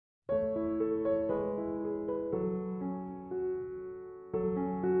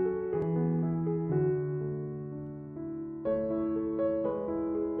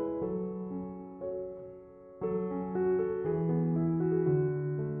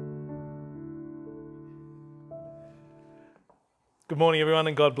Good morning, everyone,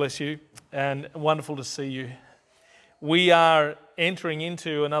 and God bless you, and wonderful to see you. We are entering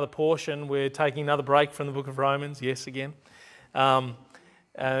into another portion. We're taking another break from the book of Romans, yes, again.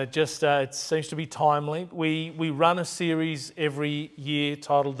 It seems to be timely. We run a series every year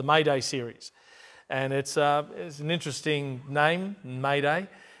titled the May Day series, and it's an interesting name, May Day.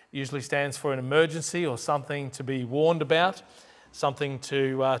 It usually stands for an emergency or something to be warned about, something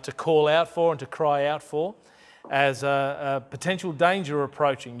to call out for and to cry out for, as a potential danger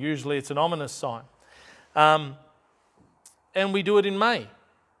approaching. Usually it's an ominous sign. And we do it in May.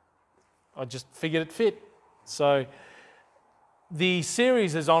 I just figured it fit. So the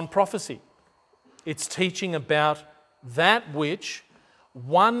series is on prophecy. It's teaching about that which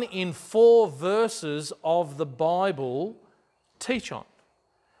 1 in 4 verses of the Bible teach on.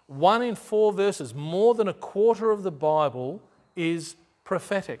 1 in 4 verses, more than a quarter of the Bible is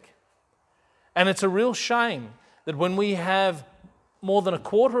prophetic. And it's a real shame that when we have more than a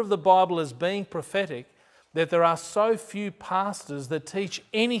quarter of the Bible as being prophetic, that there are so few pastors that teach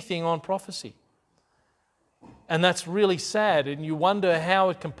anything on prophecy. And that's really sad, and you wonder how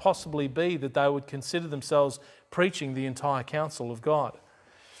it can possibly be that they would consider themselves preaching the entire counsel of God.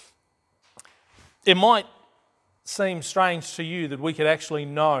 It might seem strange to you that we could actually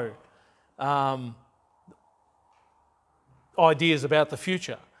know ideas about the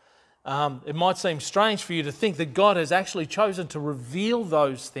future. It might seem strange for you to think that God has actually chosen to reveal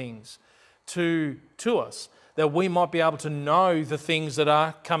those things to us, that we might be able to know the things that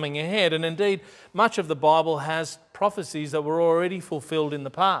are coming ahead. And indeed, much of the Bible has prophecies that were already fulfilled in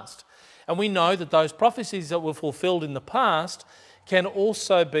the past. And we know that those prophecies that were fulfilled in the past can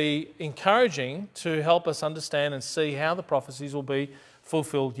also be encouraging to help us understand and see how the prophecies will be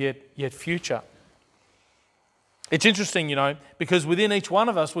fulfilled yet future. It's interesting, because within each one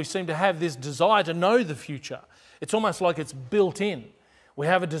of us, we seem to have this desire to know the future. It's almost like it's built in. We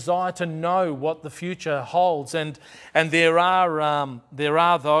have a desire to know what the future holds, and there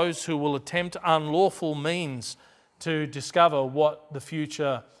are those who will attempt unlawful means to discover what the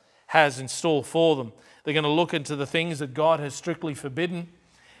future has in store for them. They're going to look into the things that God has strictly forbidden.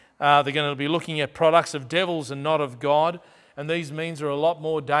 They're going to be looking at products of devils and not of God, and these means are a lot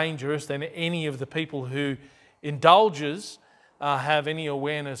more dangerous than any of the people who indulges have any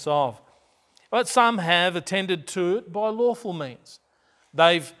awareness of. But some have attended to it by lawful means.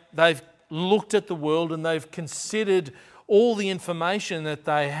 They've looked at the world and they've considered all the information that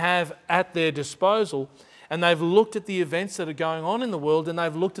they have at their disposal, and they've looked at the events that are going on in the world, and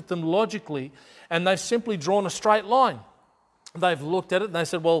they've looked at them logically, and they've simply drawn a straight line. They've looked at it and they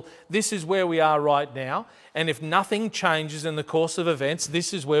said, well, this is where we are right now, and if nothing changes in the course of events,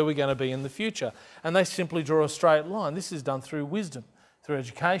 this is where we're going to be in the future. And they simply draw a straight line. This is done through wisdom, through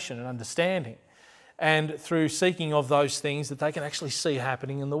education and understanding, and through seeking of those things that they can actually see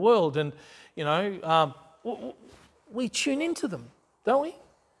happening in the world. And, we tune into them, don't we?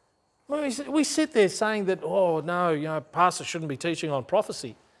 We sit there saying that, oh, no, pastors shouldn't be teaching on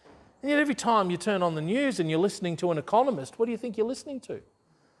prophecy. And yet every time you turn on the news and you're listening to an economist, what do you think you're listening to?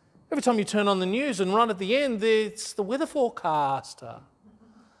 Every time you turn on the news and right at the end, it's the weather forecaster.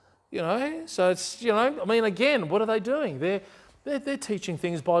 So it's, again, what are they doing? They're teaching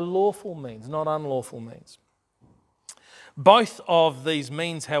things by lawful means, not unlawful means. Both of these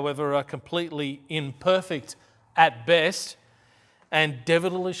means, however, are completely imperfect at best and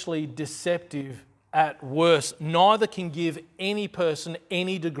devilishly deceptive at worst. Neither can give any person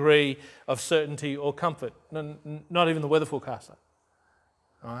any degree of certainty or comfort. Not even the weather forecaster.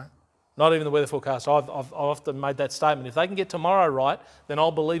 All right? Not even the weather forecaster. I've often made that statement. If they can get tomorrow right, then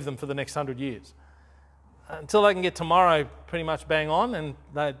I'll believe them for the next 100 years. Until they can get tomorrow pretty much bang on, and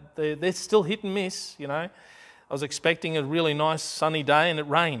they're still hit and miss. I was expecting a really nice sunny day and it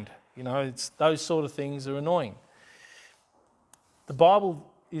rained. It's those sort of things are annoying. The Bible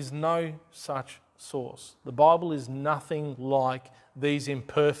is no such source. The Bible is nothing like these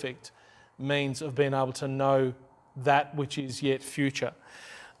imperfect means of being able to know that which is yet future.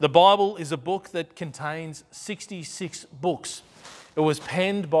 The Bible is a book that contains 66 books. It was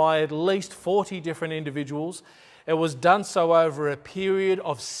penned by at least 40 different individuals. It was done so over a period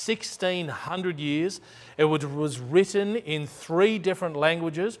of 1,600 years. It was written in 3 different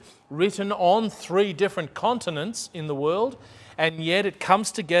languages, written on 3 different continents in the world, and yet it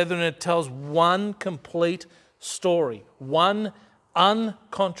comes together and it tells one complete story, one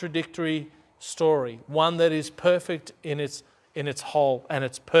uncontradictory story, one that is perfect in its whole, and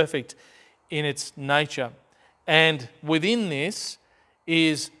it's perfect in its nature. And within this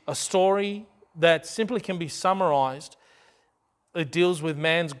is a story that simply can be summarized. It deals with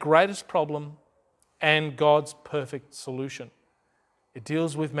man's greatest problem and God's perfect solution. It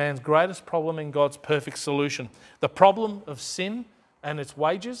deals with man's greatest problem and God's perfect solution. The problem of sin and its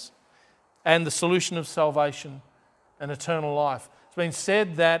wages, and the solution of salvation and eternal life. It's been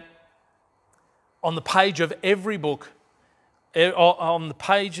said that on the page of every book, on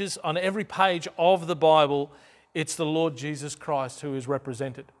every page of the Bible, it's the Lord Jesus Christ who is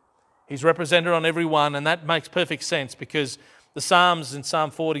represented. He's represented on every one, and that makes perfect sense because the Psalms in Psalm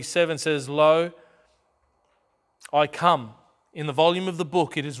 47 says, "Lo, I come. In the volume of the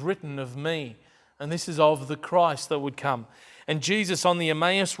book it is written of me." And this is of the Christ that would come. And Jesus on the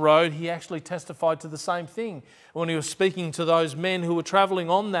Emmaus Road, he actually testified to the same thing when he was speaking to those men who were travelling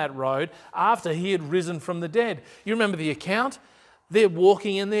on that road after he had risen from the dead. You remember the account? They're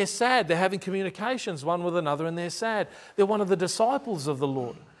walking and they're sad. They're having communications one with another and they're sad. They're one of the disciples of the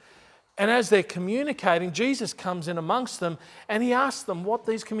Lord. And as they're communicating, Jesus comes in amongst them and he asks them what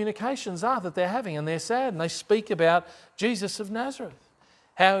these communications are that they're having, and they're sad. And they speak about Jesus of Nazareth,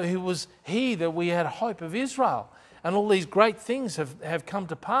 how he was he that we had hope of Israel. And all these great things have come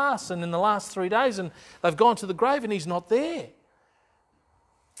to pass, and in the last 3 days, and they've gone to the grave and he's not there.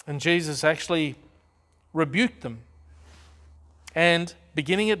 And Jesus actually rebuked them. And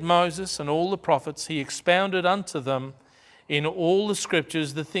beginning at Moses and all the prophets, he expounded unto them in all the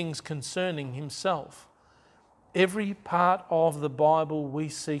scriptures the things concerning himself. Every part of the Bible we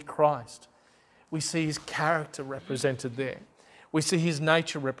see Christ. We see his character represented there. We see his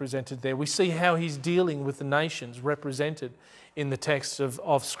nature represented there. We see how he's dealing with the nations represented in the text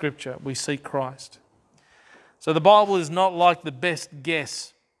of Scripture. We see Christ. So the Bible is not like the best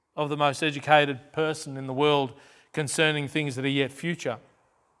guess of the most educated person in the world concerning things that are yet future.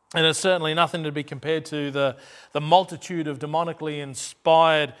 And it's certainly nothing to be compared to the multitude of demonically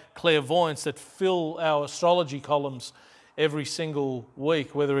inspired clairvoyants that fill our astrology columns every single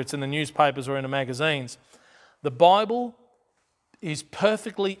week, whether it's in the newspapers or in the magazines. The Bible is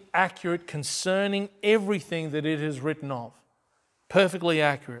perfectly accurate concerning everything that it is written of. Perfectly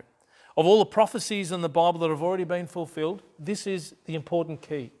accurate. Of all the prophecies in the Bible that have already been fulfilled, this is the important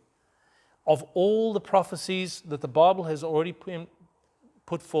key. Of all the prophecies that the Bible has already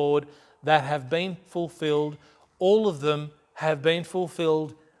put forward that have been fulfilled, all of them have been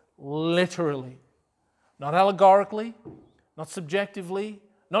fulfilled literally. Not allegorically, not subjectively,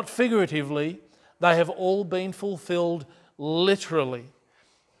 not figuratively. They have all been fulfilled literally.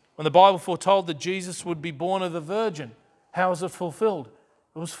 When the Bible foretold that Jesus would be born of the Virgin, how was it fulfilled?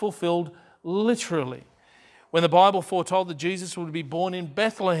 It was fulfilled literally. When the Bible foretold that Jesus would be born in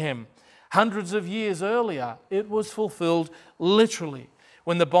Bethlehem hundreds of years earlier, it was fulfilled literally.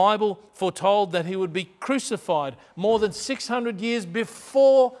 When the Bible foretold that he would be crucified more than 600 years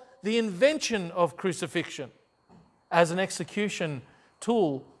before the invention of crucifixion as an execution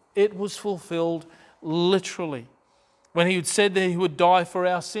tool, it was fulfilled literally. When he had said that he would die for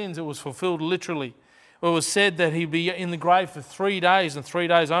our sins, it was fulfilled literally. It was said that he'd be in the grave for 3 days and 3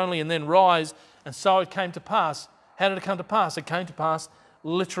 days only and then rise, and so it came to pass. How did it come to pass? It came to pass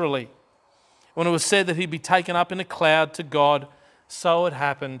literally. When it was said that he'd be taken up in a cloud to God, so it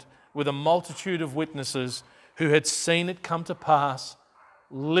happened with a multitude of witnesses who had seen it come to pass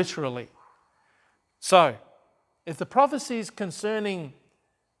literally. So, if the prophecies concerning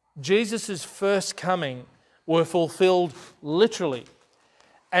Jesus' first coming were fulfilled literally,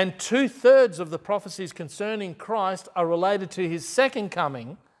 and 2/3 of the prophecies concerning Christ are related to his second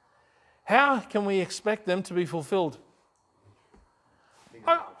coming, how can we expect them to be fulfilled?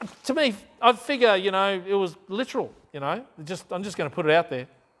 To me, I figure, it was literal, I'm just going to put it out there.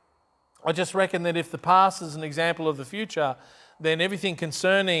 I just reckon that if the past is an example of the future, then everything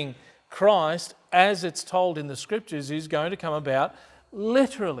concerning Christ, as it's told in the Scriptures, is going to come about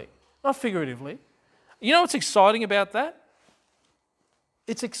literally, not figuratively. You know what's exciting about that?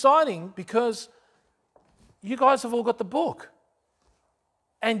 It's exciting because you guys have all got the book.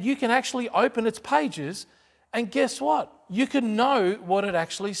 And you can actually open its pages, and guess what? You can know what it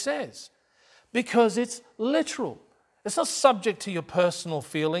actually says because it's literal. It's not subject to your personal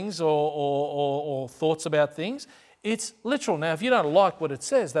feelings or thoughts about things. It's literal. Now, if you don't like what it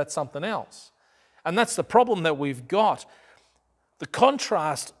says, that's something else. And that's the problem that we've got. The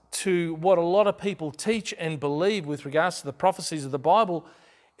contrast to what a lot of people teach and believe with regards to the prophecies of the Bible,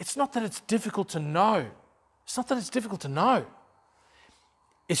 it's not that it's difficult to know. It's not that it's difficult to know.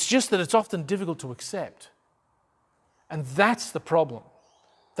 It's just that it's often difficult to accept. And that's the problem.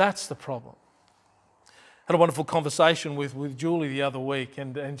 That's the problem. I had a wonderful conversation with Julie the other week,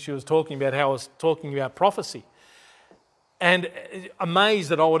 and she was talking about how I was talking about prophecy. And amazed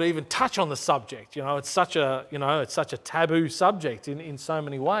that I would even touch on the subject. It's such a taboo subject in so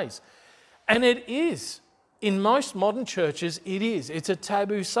many ways. And it is. in most modern churches, it is. It's a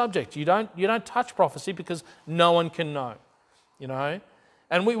taboo subject. You don't touch prophecy because no one can know, you know.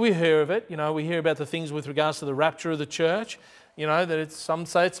 And we hear of it, you know. We hear about the things with regards to the rapture of the church, you know, that some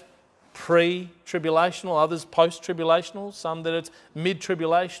say it's pre-tribulational, others post-tribulational, some that it's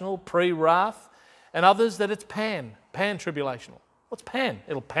mid-tribulational, pre-wrath, and others that it's pan-tribulational. What's pan?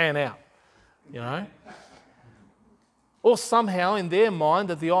 It'll pan out, you know. Or somehow in their mind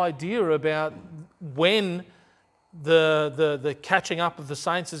that the idea about when the catching up of the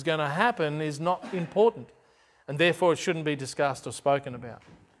saints is going to happen is not important, and therefore it shouldn't be discussed or spoken about.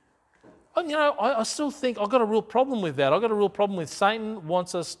 And, you know, I still think I've got a real problem with that. I've got a real problem with Satan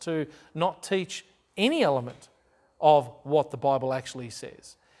wants us to not teach any element of what the Bible actually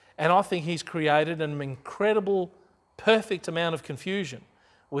says. And I think he's created an incredible, perfect amount of confusion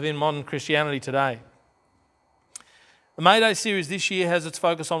within modern Christianity today. The May Day series this year has its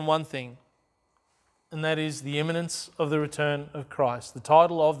focus on one thing, and that is the imminence of the return of Christ. The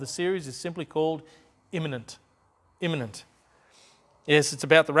title of the series is simply called Imminent. Imminent. Yes, it's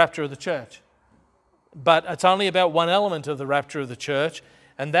about the rapture of the church. But it's only about one element of the rapture of the church,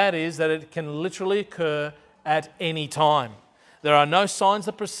 and that is that it can literally occur at any time. There are no signs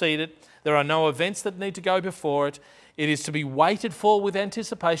that precede it. There are no events that need to go before it. It is to be waited for with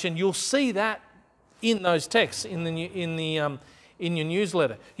anticipation. You'll see that in those texts, in your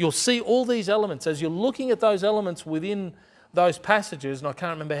newsletter. You'll see all these elements. As you're looking at those elements within those passages, and I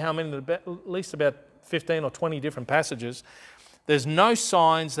can't remember how many, at least about 15 or 20 different passages, there's no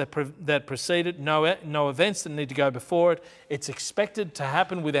signs that precede it, no events that need to go before it. It's expected to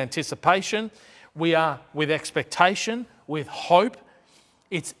happen with anticipation. We are with expectation, with hope.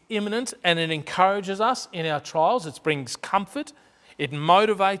 It's imminent, and it encourages us in our trials. It brings comfort. It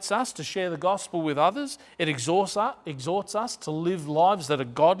motivates us to share the gospel with others. It exhorts us to live lives that are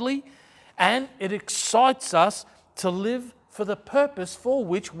godly, and it excites us to live for the purpose for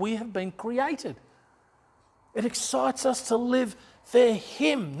which we have been created. It excites us to live for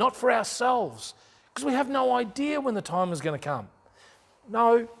Him, not for ourselves, because we have no idea when the time is going to come.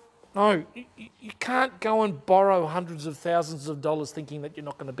 No, you can't go and borrow hundreds of thousands of dollars thinking that you're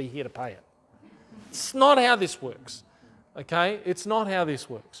not going to be here to pay it. It's not how this works, okay? It's not how this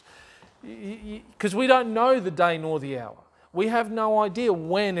works, because we don't know the day nor the hour. We have no idea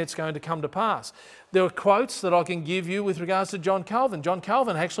when it's going to come to pass. There are quotes that I can give you with regards to John Calvin. John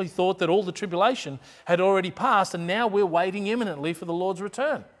Calvin actually thought that all the tribulation had already passed, and now we're waiting imminently for the Lord's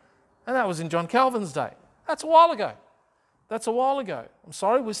return. And that was in John Calvin's day. That's a while ago. I'm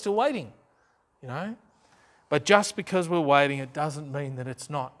sorry, we're still waiting, you know. But just because we're waiting, it doesn't mean that it's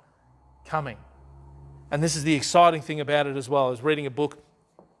not coming. And this is the exciting thing about it as well. I was reading a book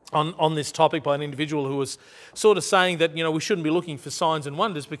on this topic by an individual who was sort of saying that, you know, we shouldn't be looking for signs and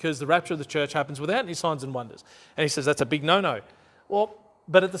wonders because the rapture of the church happens without any signs and wonders. And he says that's a big no-no. Well,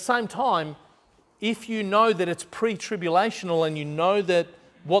 but at the same time, if you know that it's pre-tribulational and you know that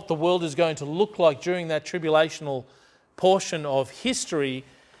what the world is going to look like during that tribulational portion of history,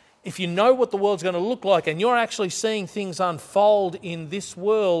 if you know what the world's going to look like and you're actually seeing things unfold in this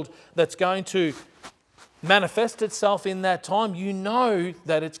world that's going to manifest itself in that time, you know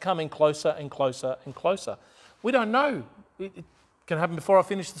that it's coming closer and closer and closer. We don't know. It can happen before I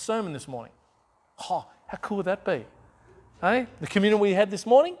finish the sermon this morning. Oh, how cool would that be? Hey, the communion we had this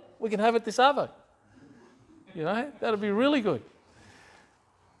morning, we can have it this Arvo. You know, that'd be really good.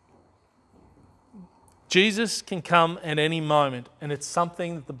 Jesus can come at any moment, and it's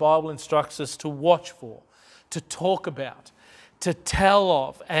something that the Bible instructs us to watch for, to talk about, to tell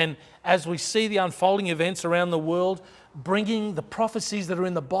of. And as we see the unfolding events around the world, bringing the prophecies that are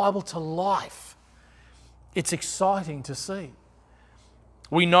in the Bible to life, it's exciting to see.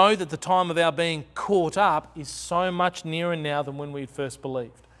 We know that the time of our being caught up is so much nearer now than when we first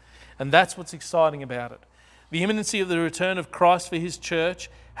believed. And that's what's exciting about it. The imminency of the return of Christ for His church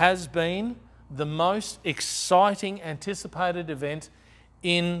has been the most exciting anticipated event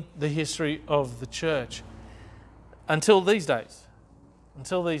in the history of the church. Until these days,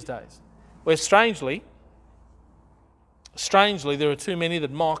 where strangely, there are too many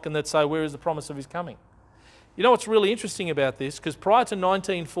that mock and that say, where is the promise of His coming? You know what's really interesting about this? Because prior to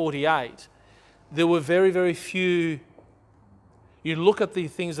 1948, there were very, very few, you look at the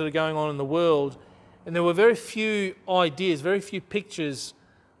things that are going on in the world, and there were very few ideas, very few pictures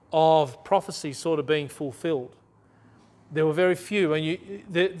of prophecy sort of being fulfilled. There were very few, and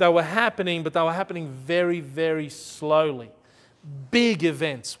they were happening, but they were happening very, very slowly. Big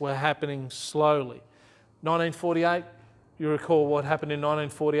events were happening slowly. 1948, you recall what happened in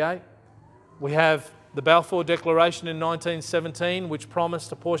 1948? We have the Balfour Declaration in 1917, which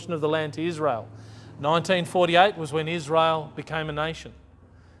promised a portion of the land to Israel. 1948 was when Israel became a nation,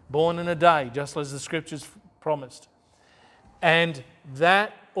 born in a day, just as the scriptures promised. And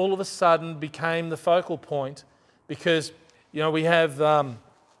that all of a sudden became the focal point because, we have the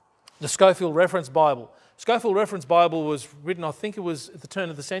Schofield Reference Bible. Schofield Reference Bible was written, I think it was at the turn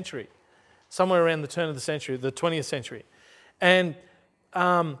of the century, somewhere around the turn of the century, the 20th century. And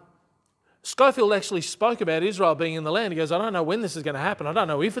Schofield actually spoke about Israel being in the land. He goes, I don't know when this is going to happen. I don't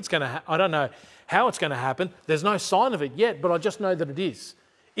know if it's going to I don't know how it's going to happen. There's no sign of it yet, but I just know that it is.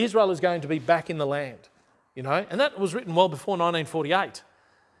 Israel is going to be back in the land, and that was written well before 1948.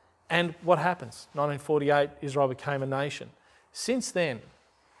 And what happens? 1948, Israel became a nation. Since then,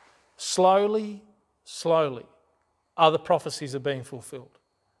 slowly, other prophecies are being fulfilled.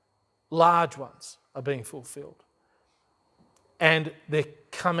 Large ones are being fulfilled. And they're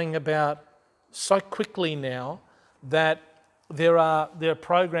coming about so quickly now that there are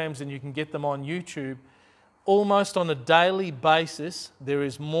programs, and you can get them on YouTube, almost on a daily basis. There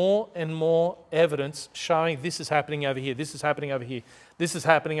is more and more evidence showing this is happening over here, this is happening over here, this is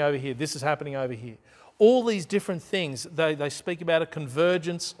happening over here, this is happening over here. All these different things, they speak about a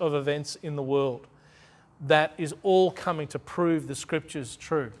convergence of events in the world that is all coming to prove the scriptures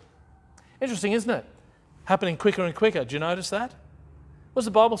true. Interesting, isn't it? Happening quicker and quicker. Do you notice that? What does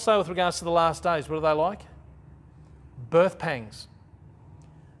the Bible say with regards to the last days? What are they like? Birth pangs.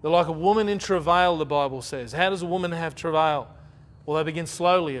 They're like a woman in travail, the Bible says. How does a woman have travail? Well, they begin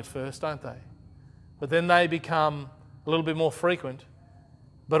slowly at first, don't they? But then they become a little bit more frequent,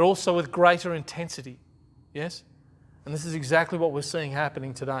 but also with greater intensity. Yes? And this is exactly what we're seeing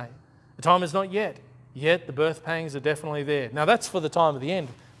happening today. The time is not yet. Yet the birth pangs are definitely there. Now that's for the time of the end.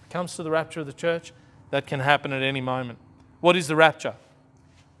 When it comes to the rapture of the church, that can happen at any moment. What is the rapture?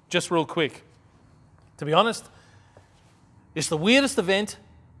 Just real quick. To be honest, it's the weirdest event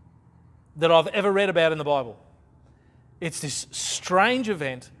that I've ever read about in the Bible. It's this strange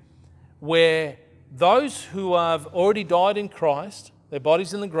event where those who have already died in Christ, their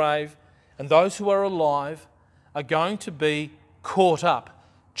bodies in the grave, and those who are alive are going to be caught up,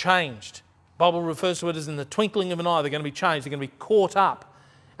 changed. The Bible refers to it as in the twinkling of an eye. They're going to be changed. They're going to be caught up,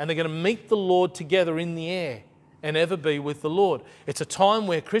 and they're going to meet the Lord together in the air and ever be with the Lord. It's a time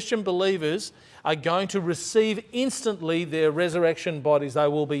where Christian believers are going to receive instantly their resurrection bodies. They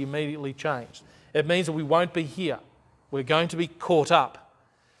will be immediately changed. It means that we won't be here. We're going to be caught up.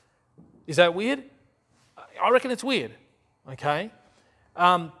 Is that weird? I reckon it's weird. Okay?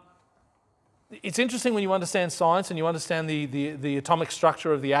 It's interesting when you understand science and you understand the atomic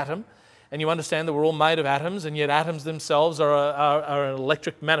structure of the atom, and you understand that we're all made of atoms, and yet atoms themselves are an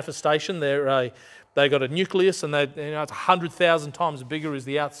electric manifestation. They've got a nucleus, and it's 100,000 times bigger as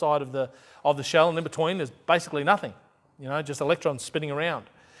the outside of the shell, and in between there's basically nothing, just electrons spinning around.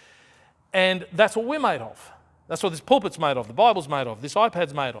 And that's what we're made of. That's what this pulpit's made of, the Bible's made of, this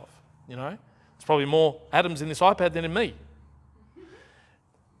iPad's made of. There's probably more atoms in this iPad than in me.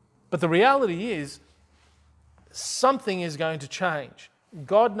 But the reality is, something is going to change.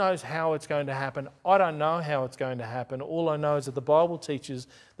 God knows how it's going to happen. I don't know how it's going to happen. All I know is that the Bible teaches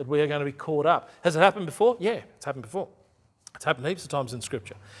that we are going to be caught up. Has it happened before? Yeah, it's happened before. It's happened heaps of times in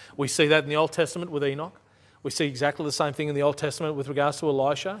Scripture. We see that in the Old Testament with Enoch. We see exactly the same thing in the Old Testament with regards to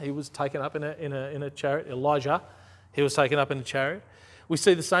Elisha. He was taken up in a chariot. Elijah, he was taken up in a chariot. We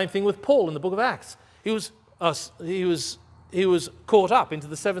see the same thing with Paul in the book of Acts. He was caught up into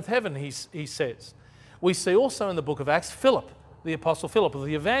the seventh heaven, he says. We see also in the book of Acts Philip, the Apostle Philip, or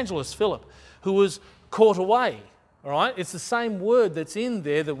the evangelist Philip, who was caught away. All right? It's the same word that's in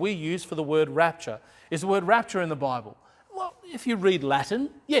there that we use for the word rapture. Is the word rapture in the Bible? Well, if you read Latin,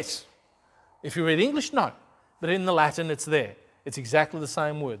 yes. If you read English, no. But in the Latin, it's there. It's exactly the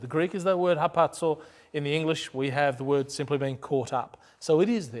same word. The Greek is the word hapazo. In the English, we have the word simply being caught up. So it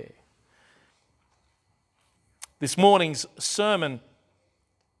is there. This morning's sermon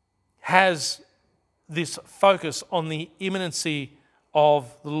has this focus on the imminency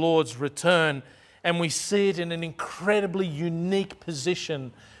of the Lord's return, and we see it in an incredibly unique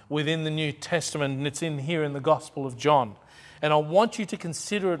position within the New Testament, and it's in here in the Gospel of John. And I want you to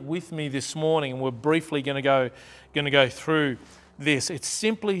consider it with me this morning, and we're briefly going to go through this. It's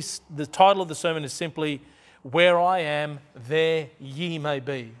simply, the title of the sermon is simply, "Where I am, there ye may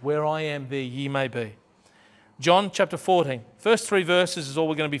be." Where I am, there ye may be. John chapter 14. First 3 verses is all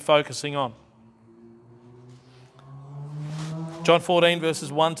we're going to be focusing on. John 14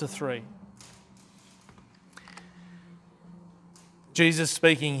 verses 1 to 3. Jesus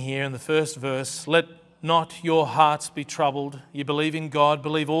speaking here in the first verse, "Let not your hearts be troubled. You believe in God,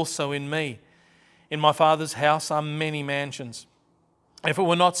 believe also in me. In my Father's house are many mansions. If it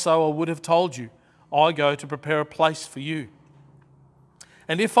were not so, I would have told you. I go to prepare a place for you.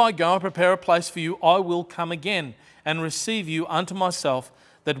 And if I go and prepare a place for you, I will come again and receive you unto myself,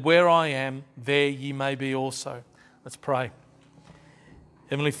 that where I am, there ye may be also. Let's pray.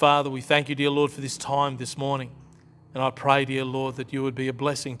 Heavenly Father, we thank you, dear Lord, for this time this morning. And I pray, dear Lord, that you would be a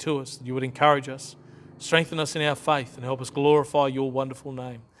blessing to us, that you would encourage us, strengthen us in our faith, and help us glorify your wonderful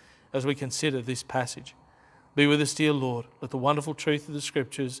name as we consider this passage. Be with us, dear Lord. Let the wonderful truth of the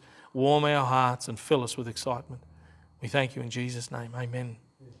Scriptures warm our hearts and fill us with excitement. We thank you in Jesus' name. Amen.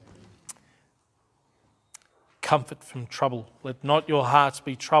 Comfort from trouble. Let not your hearts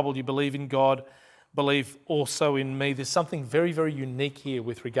be troubled. You believe in God, believe also in me. There's something very, very unique here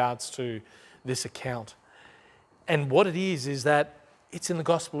with regards to this account. And what it is that it's in the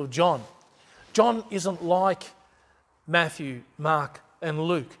Gospel of John. John isn't like Matthew, Mark, and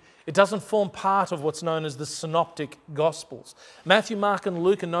Luke. It doesn't form part of what's known as the synoptic Gospels. Matthew, Mark, and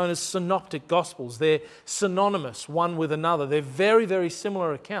Luke are known as synoptic Gospels. They're synonymous one with another. They're very, very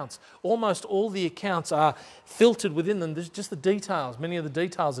similar accounts. Almost all the accounts are filtered within them. There's just the details. Many of the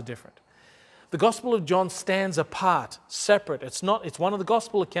details are different. The Gospel of John stands apart, separate. It's one of the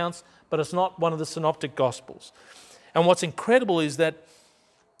Gospel accounts, but it's not one of the synoptic Gospels. And what's incredible is that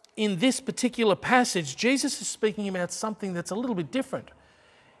in this particular passage, Jesus is speaking about something that's a little bit different.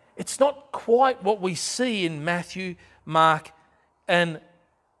 It's not quite what we see in Matthew, Mark, and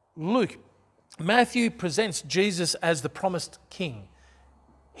Luke. Matthew presents Jesus as the promised king.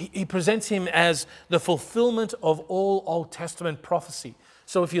 He presents him as the fulfillment of all Old Testament prophecy.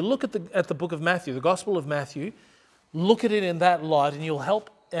 So if you look at the book of Matthew, the Gospel of Matthew, look at it in that light, and it'll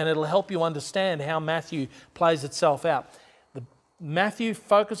help you understand how Matthew plays itself out. Matthew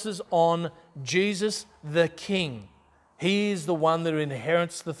focuses on Jesus the King. He is the one that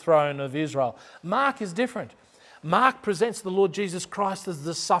inherits the throne of Israel. Mark is different. Mark presents the Lord Jesus Christ as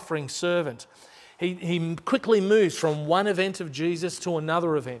the suffering servant. He quickly moves from one event of Jesus to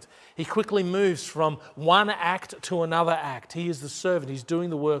another event. He quickly moves from one act to another act. He is the servant. He's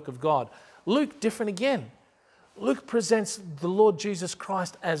doing the work of God. Luke, different again. Luke presents the Lord Jesus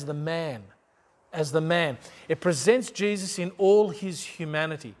Christ as the man. As the man. It presents Jesus in all his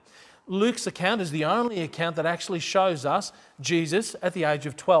humanity. Luke's account is the only account that actually shows us Jesus at the age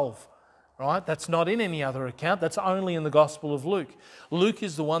of 12. Right? That's not in any other account. That's only in the Gospel of Luke. Luke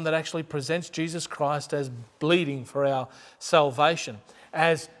is the one that actually presents Jesus Christ as bleeding for our salvation,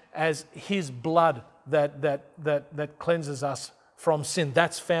 as his blood that cleanses us from sin.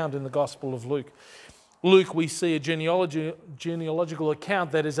 That's found in the Gospel of Luke. Luke, we see a genealogical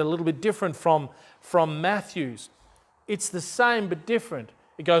account that is a little bit different from Matthew's. It's the same but different.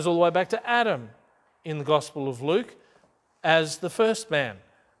 It goes all the way back to Adam in the Gospel of Luke as the first man,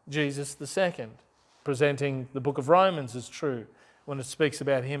 Jesus the second, presenting the book of Romans as true when it speaks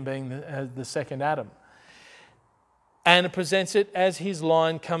about him being the second Adam. And it presents it as his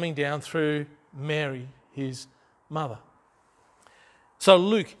line coming down through Mary, his mother. So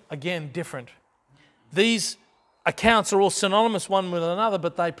Luke, again, different. These accounts are all synonymous one with another,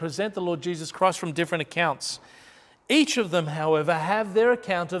 but they present the Lord Jesus Christ from different accounts. Each of them, however, have their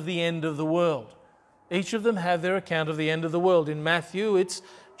account of the end of the world. Each of them have their account of the end of the world. In Matthew, it's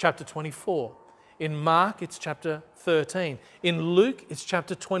chapter 24. In Mark, it's chapter 13. In Luke, it's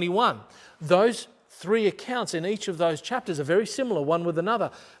chapter 21. Those three accounts in each of those chapters are very similar, one with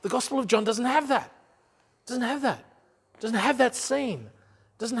another. The Gospel of John doesn't have that. Doesn't have that. Doesn't have that scene.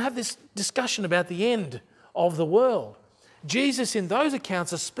 Doesn't have this discussion about the end of the world. Jesus, in those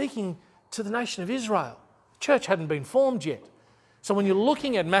accounts, is speaking to the nation of Israel. The church hadn't been formed yet. So when you're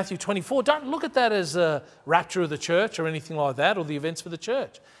looking at Matthew 24, don't look at that as a rapture of the church or anything like that, or the events for the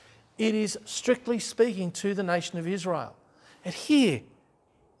church. It is strictly speaking to the nation of Israel. And here,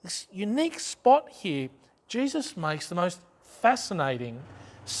 this unique spot here, Jesus makes the most fascinating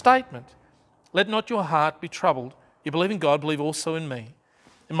statement. Let not your heart be troubled. You believe in God, believe also in me.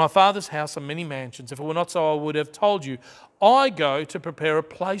 In my Father's house are many mansions. If it were not so, I would have told you. I go to prepare a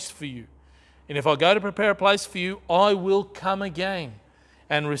place for you. And if I go to prepare a place for you, I will come again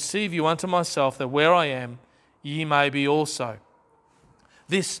and receive you unto myself, that where I am, ye may be also.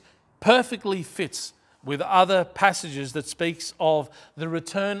 This perfectly fits with other passages that speaks of the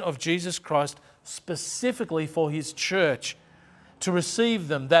return of Jesus Christ specifically for his church, to receive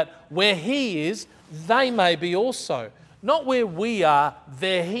them, that where he is, they may be also. Not where we are,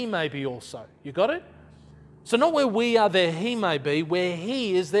 there he may be also. You got it? So not where we are, there he may be. Where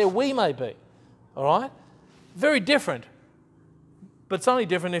he is, there we may be. All right? Very different. But it's only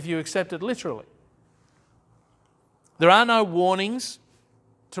different if you accept it literally. There are no warnings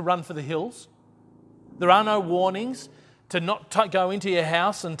to run for the hills. There are no warnings to not go into your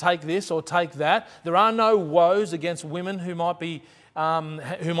house and take this or take that. There are no woes against women who might be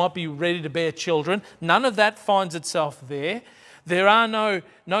ready to bear children. None of that finds itself there. There are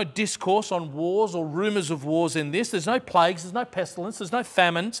no discourse on wars or rumours of wars in this. There's no plagues, there's no pestilence, there's no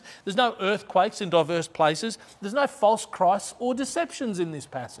famines, there's no earthquakes in diverse places. There's no false Christs or deceptions in this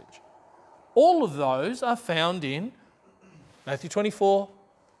passage. All of those are found in Matthew 24,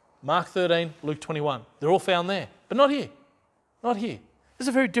 Mark 13, Luke 21. They're all found there, but not here. Not here. This is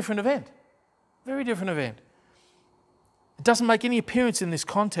a very different event. Very different event. It doesn't make any appearance in this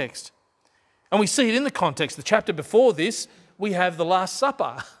context. And we see it in the context. The chapter before this, we have the Last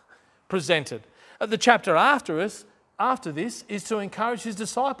Supper presented. The chapter after this is to encourage his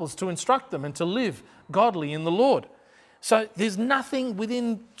disciples, to instruct them and to live godly in the Lord. So there's nothing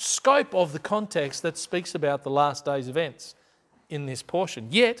within scope of the context that speaks about the last days events in this portion.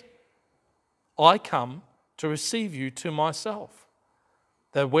 Yet, I come to receive you to myself,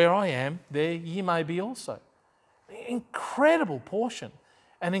 that where I am, there ye may be also. Incredible portion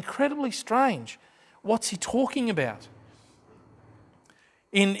and incredibly strange. What's he talking about?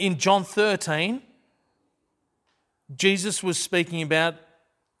 In John 13, Jesus was speaking about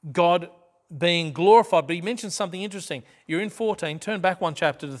God being glorified, but he mentioned something interesting. You're in 14, turn back one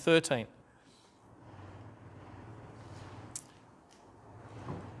chapter to 13.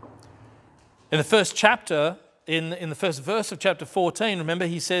 In the first chapter, in the first verse of chapter 14, remember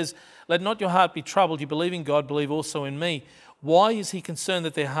he says, "Let not your heart be troubled. You believe in God, believe also in me." Why is he concerned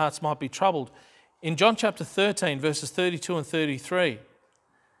that their hearts might be troubled? In John chapter 13, verses 32 and 33,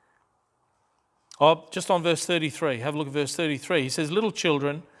 just on verse 33, have a look at verse 33. He says, "Little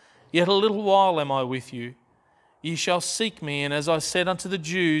children, yet a little while am I with you. Ye shall seek me, and as I said unto the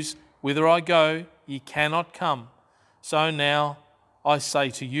Jews, whither I go, ye cannot come. So now I say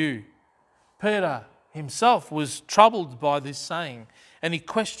to you." Peter himself was troubled by this saying, and he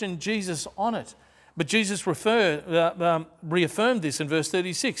questioned Jesus on it. But Jesus reaffirmed this in verse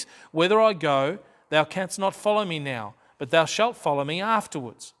 36. "Whither I go, thou canst not follow me now, but thou shalt follow me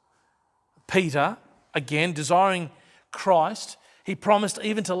afterwards." Peter, again, desiring Christ, he promised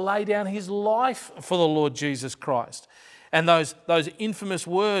even to lay down his life for the Lord Jesus Christ. And those infamous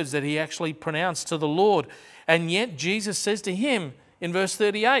words that he actually pronounced to the Lord. And yet Jesus says to him in verse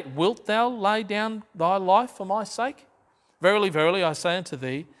 38, "Wilt thou lay down thy life for my sake? Verily, verily, I say unto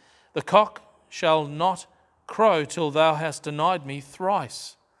thee, the cock shall not crow till thou hast denied me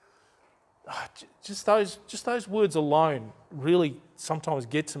thrice." Just those words alone really sometimes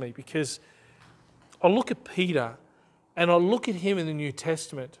get to me, because I look at Peter and I look at him in the New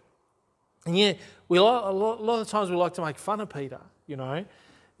Testament, and yeah, a lot of the times we like to make fun of Peter. We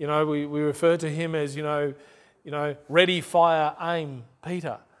refer to him as ready, fire, aim,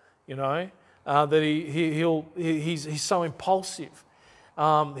 Peter. That he's so impulsive.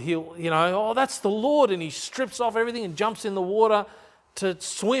 That's the Lord, and he strips off everything and jumps in the water to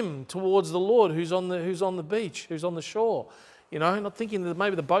swim towards the Lord who's on the beach, who's on the shore. Not thinking that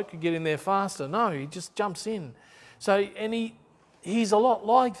maybe the boat could get in there faster. No, he just jumps in. So, and he's a lot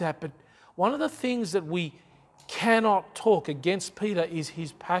like that. But one of the things that we cannot talk against Peter is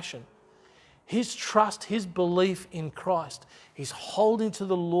his passion, his trust, his belief in Christ. He's holding to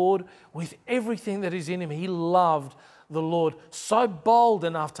the Lord with everything that is in him. He loved the Lord, so bold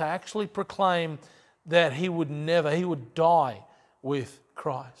enough to actually proclaim that he would die with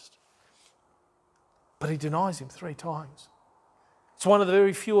Christ. But he denies him 3 times. It's one of the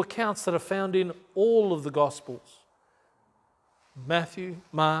very few accounts that are found in all of the Gospels. Matthew,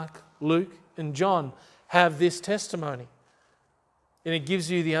 Mark, Luke, and John have this testimony. And it gives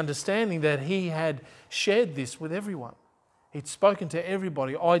you the understanding that he had shared this with everyone. He'd spoken to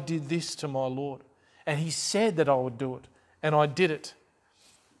everybody. "I did this to my Lord. And he said that I would do it. And I did it."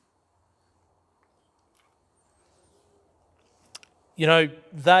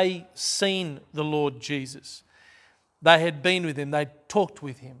 They seen the Lord Jesus. They had been with him. They talked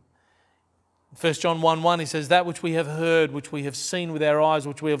with him. 1 John 1:1, he says, "That which we have heard, which we have seen with our eyes,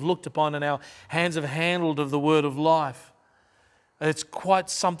 which we have looked upon, and our hands have handled of the word of life." It's quite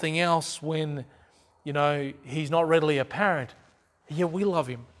something else when, he's not readily apparent. Yet we love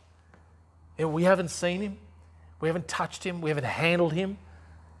him. We haven't seen him. We haven't touched him. We haven't handled him.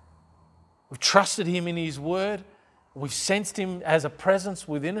 We've trusted him in his word. We've sensed him as a presence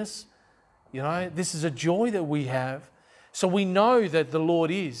within us. This is a joy that we have. So we know that the Lord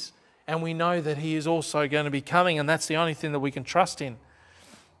is, and we know that he is also going to be coming, and that's the only thing that we can trust in.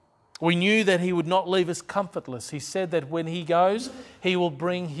 We knew that he would not leave us comfortless. He said that when he goes, he will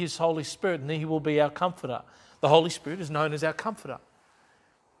bring his Holy Spirit, and he will be our comforter. The Holy Spirit is known as our comforter.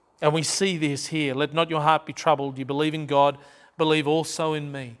 And we see this here. Let not your heart be troubled. You believe in God, believe also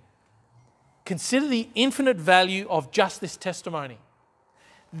in me. Consider the infinite value of just this testimony.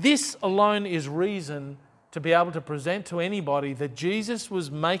 This alone is reason to be able to present to anybody that Jesus was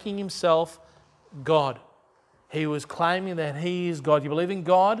making himself God. He was claiming that he is God. You believe in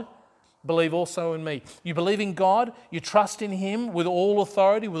God? Believe also in me. You believe in God? You trust in him with all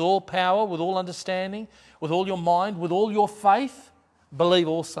authority, with all power, with all understanding, with all your mind, with all your faith? Believe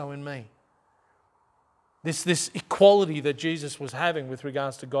also in me. This equality that Jesus was having with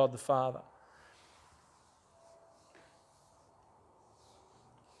regards to God the Father.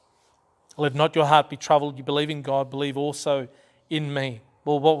 Let not your heart be troubled. You believe in God, believe also in me.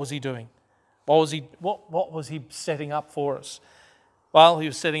 Well, what was he doing? What was he setting up for us? Well, he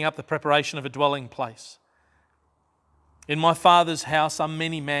was setting up the preparation of a dwelling place. In my Father's house are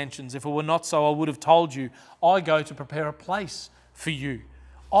many mansions. If it were not so, I would have told you. I go to prepare a place for you.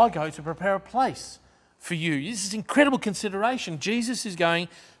 I go to prepare a place for you. This is incredible consideration. Jesus is going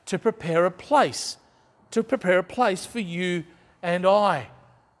to prepare a place for you and I.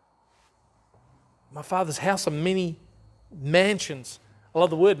 My Father's house are many mansions. I love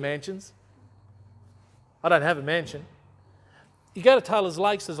the word mansions. I don't have a mansion. You go to Taylor's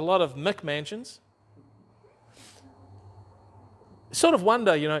Lakes, there's a lot of McMansions. Sort of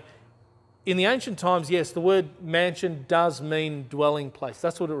wonder, in the ancient times, yes, the word mansion does mean dwelling place.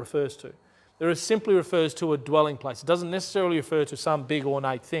 That's what it refers to. It simply refers to a dwelling place. It doesn't necessarily refer to some big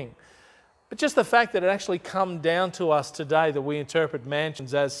ornate thing. But just the fact that it actually come down to us today that we interpret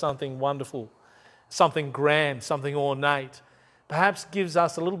mansions as something wonderful, something grand, something ornate, perhaps gives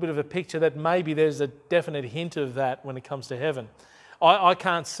us a little bit of a picture that maybe there's a definite hint of that when it comes to heaven. I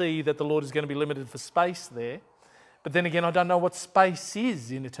can't see that the Lord is going to be limited for space there, but then again, I don't know what space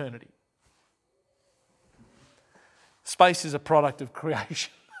is in eternity. Space is a product of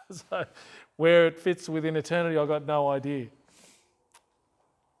creation, so where it fits within eternity, I've got no idea.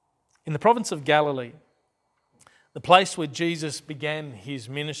 In the province of Galilee, the place where Jesus began his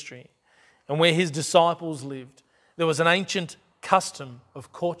ministry and where his disciples lived, there was an ancient custom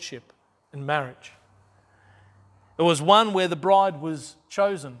of courtship and marriage. It was one where the bride was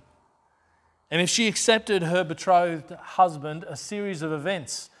chosen. And if she accepted her betrothed husband, a series of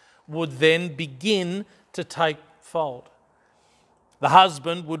events would then begin to take fold. The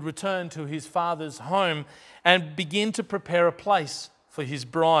husband would return to his father's home and begin to prepare a place for his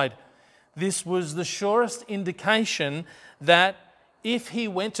bride. This was the surest indication that if he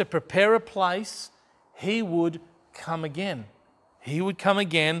went to prepare a place, he would come again. He would come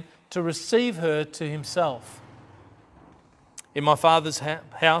again to receive her to himself. In my Father's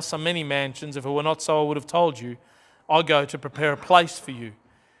house are many mansions. If it were not so, I would have told you. I go to prepare a place for you.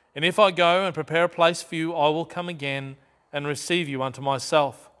 And if I go and prepare a place for you, I will come again and receive you unto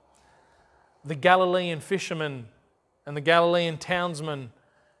myself. The Galilean fishermen and the Galilean townsmen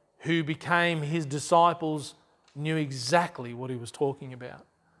who became his disciples knew exactly what he was talking about,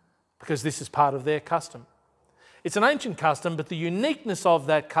 because this is part of their custom. It's an ancient custom, but the uniqueness of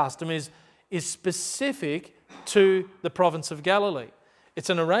that custom is specific to the province of Galilee. It's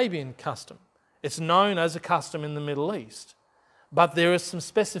an Arabian custom. It's known as a custom in the Middle East. But there is some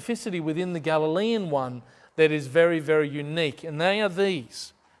specificity within the Galilean one that is very, very unique, and they are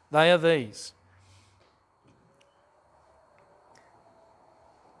these.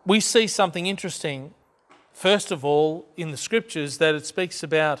 We see something interesting, first of all, in the Scriptures, that it speaks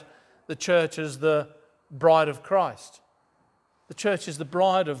about the church as the bride of Christ. The church is the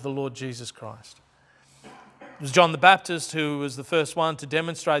bride of the Lord Jesus Christ. It was John the Baptist who was the first one to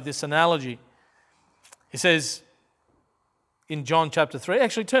demonstrate this analogy. He says in John chapter 3,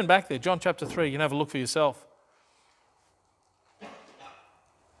 actually turn back there, John chapter 3, you can have a look for yourself.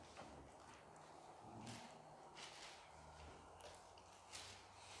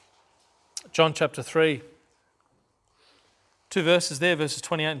 John chapter 3, 2 verses there, verses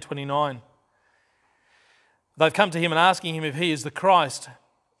 28 and 29. They've come to him and asking him if he is the Christ.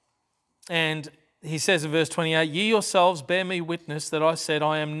 And he says in verse 28, ye yourselves bear me witness that I said,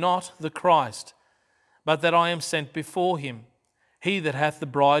 I am not the Christ, but that I am sent before him. He that hath the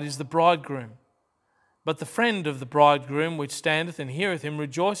bride is the bridegroom. But the friend of the bridegroom, which standeth and heareth him,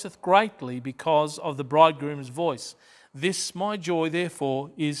 rejoiceth greatly because of the bridegroom's voice. This my joy,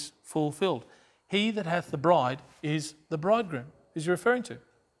 therefore, is fulfilled. He that hath the bride is the bridegroom. Who's he referring to?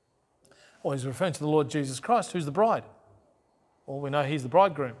 Well, he's referring to the Lord Jesus Christ, who's the bride. Well, we know he's the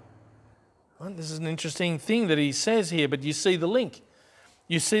bridegroom. Well, this is an interesting thing that he says here, but you see the link.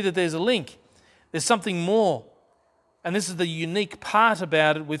 You see that there's a link. There's something more. And this is the unique part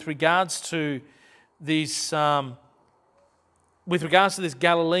about it with regards to this with regards to this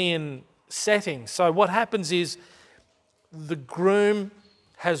Galilean setting. So what happens is the groom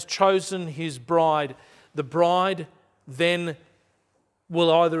has chosen his bride. The bride then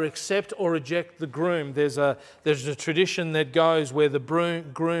will either accept or reject the groom. There's a tradition that goes where the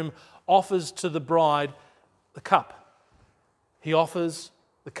groom offers to the bride the cup. He offers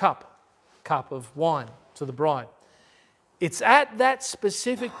the cup of wine to the bride. It's at that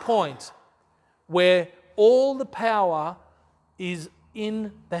specific point where all the power is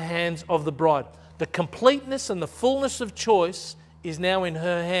in the hands of the bride. The completeness and the fullness of choice is now in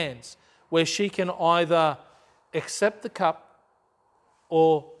her hands, where she can either accept the cup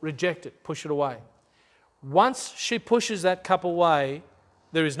or reject it, push it away. Once she pushes that cup away,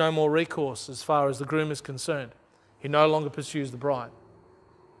 there is no more recourse as far as the groom is concerned. He no longer pursues the bride.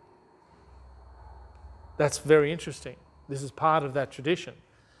 That's very interesting. This is part of that tradition.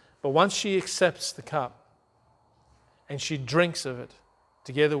 But once she accepts the cup and she drinks of it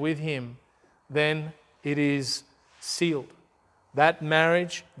together with him, then it is sealed. That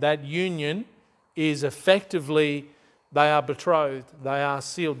marriage, that union is effectively, they are betrothed, they are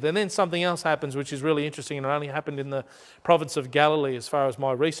sealed. And then something else happens which is really interesting, and it only happened in the province of Galilee as far as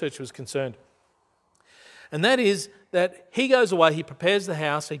my research was concerned. And that is that he goes away, he prepares the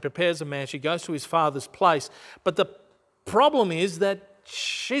house, he prepares a man, she goes to his father's place. But the problem is that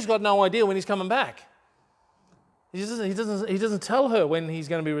she's got no idea when he's coming back. He doesn't tell her when he's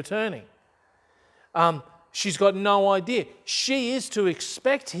going to be returning. She's got no idea. She is to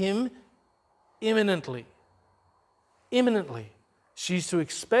expect him imminently. Imminently. She's to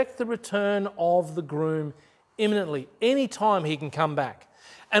expect the return of the groom imminently. Any time he can come back.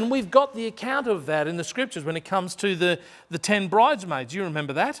 And we've got the account of that in the scriptures when it comes to the 10 bridesmaids. You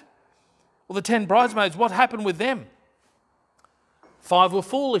remember that? Well, the 10 bridesmaids, what happened with them? 5 were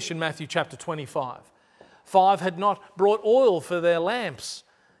foolish in Matthew chapter 25. 5 had not brought oil for their lamps.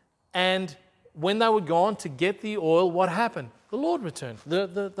 And when they were gone to get the oil, what happened? The Lord returned.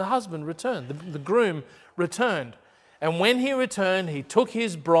 The husband returned. The groom returned. And when he returned, he took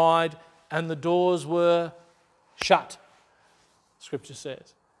his bride and the doors were shut, Scripture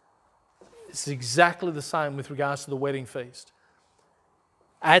says. It's exactly the same with regards to the wedding feast.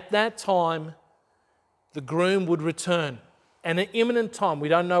 At that time, the groom would return. And an imminent time, we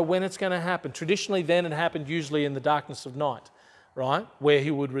don't know when it's going to happen. Traditionally then it happened usually in the darkness of night, right? Where he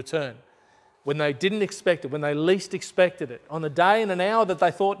would return. When they didn't expect it, when they least expected it, on the day and an hour that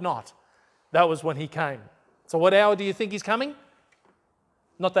they thought not, that was when he came. So what hour do you think he's coming?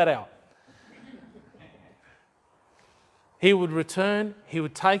 Not that hour. He would return, he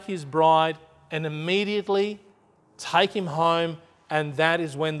would take his bride and immediately take him home, and that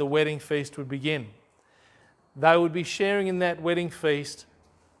is when the wedding feast would begin. They would be sharing in that wedding feast.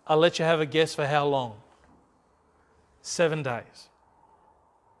 I'll let you have a guess for how long. 7 days.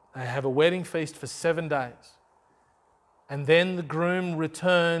 They have a wedding feast for 7 days. And then the groom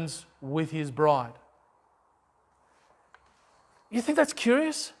returns with his bride. You think that's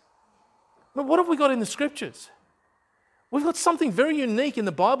curious? But what have we got in the scriptures? We've got something very unique in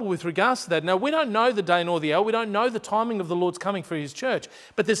the Bible with regards to that. Now, we don't know the day nor the hour. We don't know the timing of the Lord's coming for his church.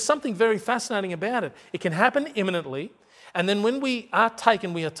 But there's something very fascinating about it. It can happen imminently. And then when we are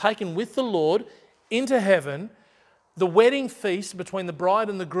taken with the Lord into heaven. The wedding feast between the bride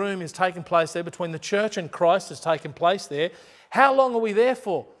and the groom is taking place there. Between the church and Christ has taken place there. How long are we there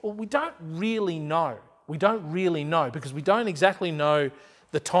for? Well, we don't really know. We don't really know because we don't exactly know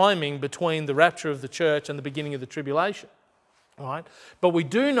the timing between the rapture of the church and the beginning of the tribulation. Right? But we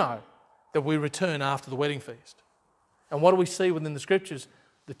do know that we return after the wedding feast. And what do we see within the scriptures?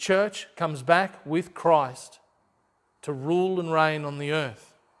 The church comes back with Christ to rule and reign on the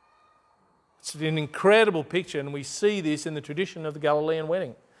earth. It's an incredible picture, and we see this in the tradition of the Galilean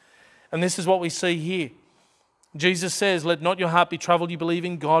wedding. And this is what we see here. Jesus says, "Let not your heart be troubled. You believe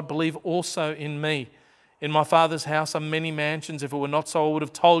in God, believe also in me. In my Father's house are many mansions. If it were not so, I would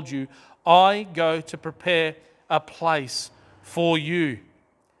have told you. I go to prepare a place for you."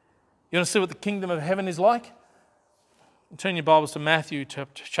 You want to see what the kingdom of heaven is like? Turn your Bibles to Matthew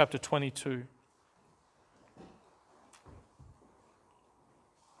chapter 22.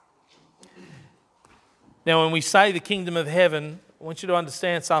 Now, when we say the kingdom of heaven, I want you to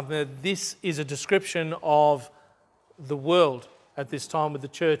understand something, that this is a description of the world at this time, with the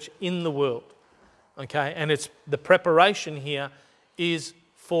church in the world. Okay, and it's the preparation here is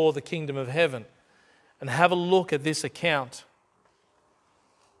for the kingdom of heaven. And have a look at this account.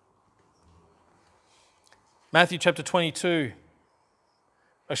 Matthew chapter 22.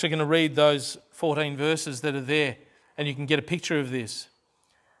 I'm actually going to read those 14 verses that are there, and you can get a picture of this.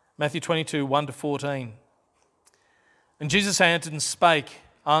 Matthew 22, 1 to 14. And Jesus answered and spake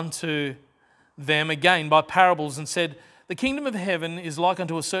unto them again by parables, and said, The kingdom of heaven is like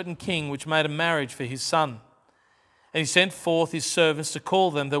unto a certain king which made a marriage for his son. And he sent forth his servants to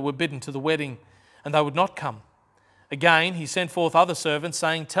call them that were bidden to the wedding, and they would not come. Again he sent forth other servants,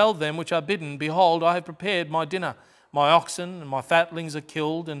 saying, Tell them which are bidden, Behold, I have prepared my dinner. My oxen and my fatlings are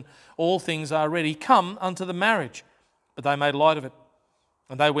killed, and all things are ready. Come unto the marriage. But they made light of it.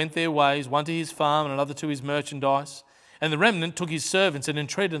 And they went their ways, one to his farm, and another to his merchandise. And the remnant took his servants, and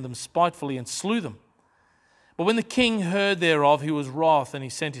entreated them spitefully, and slew them. But when the king heard thereof, he was wroth, and he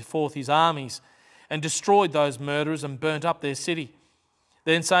sent forth his armies, and destroyed those murderers, and burnt up their city.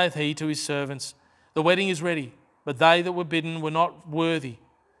 Then saith he to his servants, The wedding is ready, but they that were bidden were not worthy.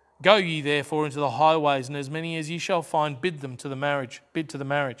 Go ye therefore into the highways, and as many as ye shall find, bid to the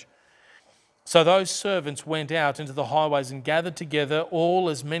marriage. So those servants went out into the highways, and gathered together all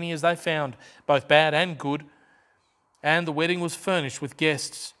as many as they found, both bad and good. And the wedding was furnished with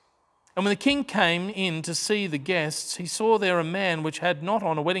guests. And when the king came in to see the guests, he saw there a man which had not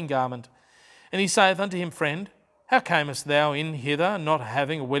on a wedding garment. And he saith unto him, Friend, how camest thou in hither, not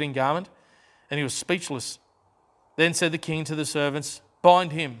having a wedding garment? And he was speechless. Then said the king to the servants,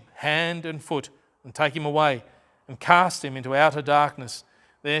 Bind him hand and foot, and take him away, and cast him into outer darkness.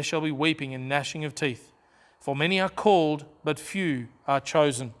 There shall be weeping and gnashing of teeth. For many are called, but few are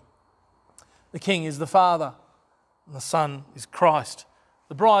chosen. The king is the Father, and the Son is Christ.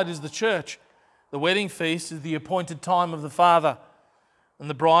 The bride is the church. The wedding feast is the appointed time of the Father. And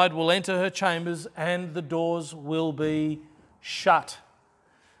the bride will enter her chambers, and the doors will be shut.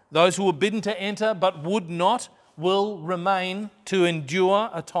 Those who were bidden to enter but would not will remain to endure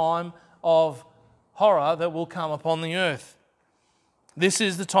a time of horror that will come upon the earth. This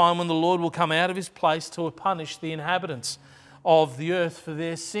is the time when the Lord will come out of his place to punish the inhabitants of the earth for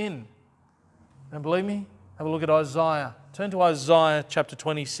their sin. And believe me, have a look at Isaiah. Turn to Isaiah chapter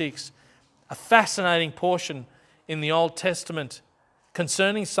 26, a fascinating portion in the Old Testament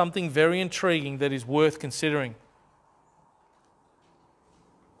concerning something very intriguing that is worth considering.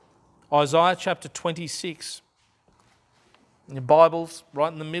 Isaiah chapter 26. In your Bibles,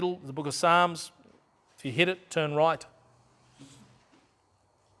 right in the middle, the book of Psalms. If you hit it, turn right.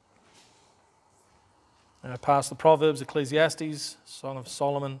 Past the Proverbs, Ecclesiastes, Song of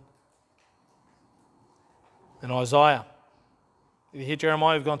Solomon, and Isaiah. If you hit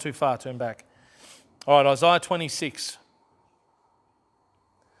Jeremiah, you've gone too far, turn back. All right, Isaiah 26.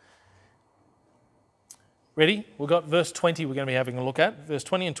 Ready? We've got verse 20 we're going to be having a look at. Verse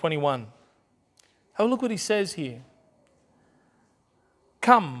 20 and 21. Have a look what he says here.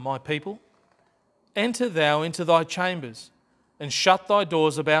 Come, my people, enter thou into thy chambers, and shut thy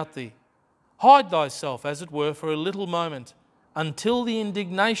doors about thee. Hide thyself, as it were, for a little moment, until the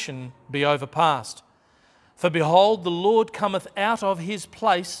indignation be overpast. For behold, the Lord cometh out of his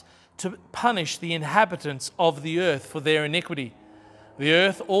place to punish the inhabitants of the earth for their iniquity. The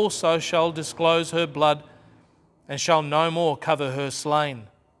earth also shall disclose her blood, and shall no more cover her slain.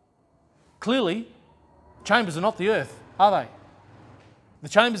 Clearly, chambers are not the earth, are they? The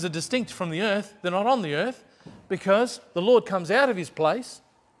chambers are distinct from the earth. They're not on the earth, because the Lord comes out of his place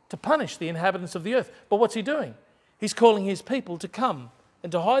to punish the inhabitants of the earth. But what's he doing? He's calling his people to come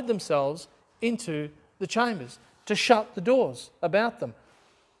and to hide themselves into the chambers, to shut the doors about them.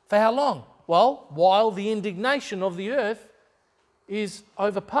 For how long? Well, while the indignation of the earth is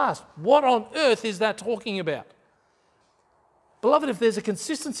overpast. What on earth is that talking about? Beloved, if there's a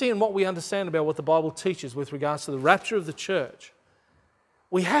consistency in what we understand about what the Bible teaches with regards to the rapture of the church,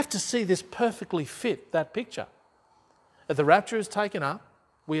 we have to see this perfectly fit that picture. If the rapture is taken up,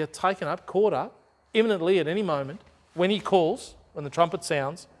 we are taken up, caught up, imminently at any moment, when he calls, when the trumpet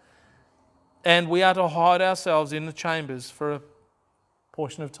sounds, and we are to hide ourselves in the chambers for a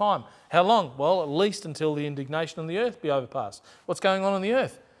portion of time. How long? Well, at least until the indignation on the earth be overpassed. What's going on the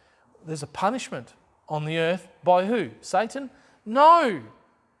earth? There's a punishment on the earth by who? Satan? No.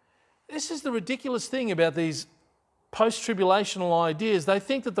 This is the ridiculous thing about these post-tribulational ideas. They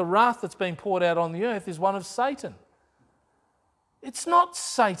think that the wrath that's being poured out on the earth is one of Satan. It's not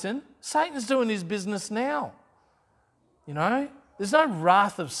Satan. Satan's doing his business now. You know, there's no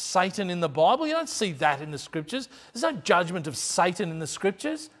wrath of Satan in the Bible. You don't see that in the Scriptures. There's no judgment of Satan in the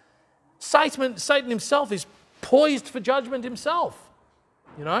Scriptures. Satan himself is poised for judgment himself.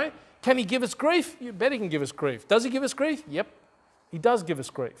 You know, can he give us grief? You bet he can give us grief. Does he give us grief? Yep, he does give us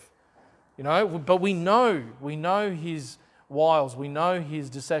grief. You know, but we know his wiles. We know his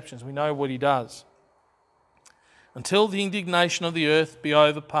deceptions. We know what he does. Until the indignation of the earth be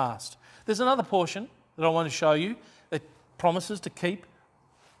overpast. There's another portion that I want to show you that promises to keep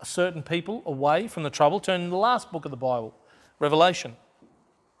a certain people away from the trouble. Turn to the last book of the Bible, Revelation.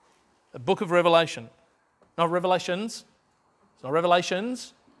 The book of Revelation. Not Revelations. It's not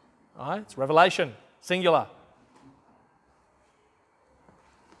Revelations. All right? It's Revelation, singular.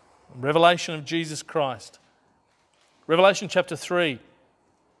 Revelation of Jesus Christ. Revelation chapter 3.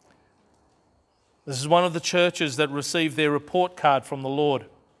 This is one of the churches that received their report card from the Lord.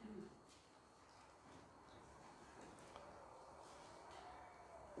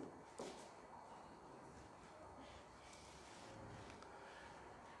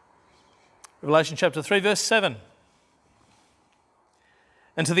 Revelation chapter 3, verse 7.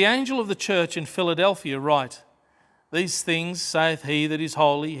 And to the angel of the church in Philadelphia write, These things saith he that is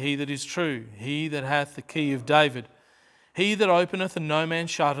holy, he that is true, he that hath the key of David, he that openeth and no man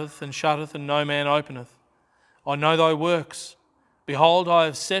shutteth, and shutteth and no man openeth. I know thy works. Behold, I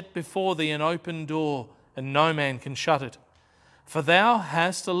have set before thee an open door, and no man can shut it. For thou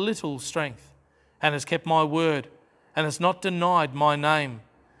hast a little strength, and hast kept my word, and hast not denied my name.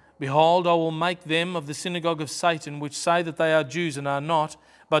 Behold, I will make them of the synagogue of Satan, which say that they are Jews and are not,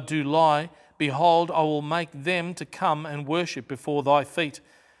 but do lie. Behold, I will make them to come and worship before thy feet,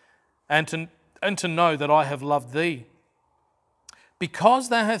 and to know that I have loved thee. Because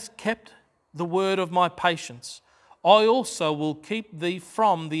thou hast kept the word of my patience, I also will keep thee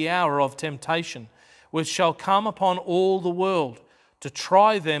from the hour of temptation, which shall come upon all the world, to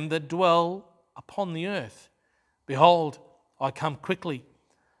try them that dwell upon the earth. Behold, I come quickly.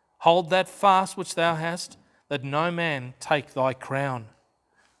 Hold that fast which thou hast, that no man take thy crown.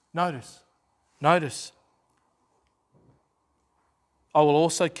 Notice. I will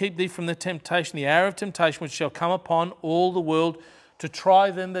also keep thee from the temptation, the hour of temptation, which shall come upon all the world, to try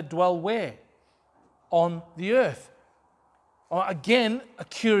them that dwell where? On the earth. Again, a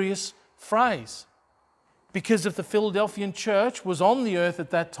curious phrase. Because if the Philadelphian church was on the earth at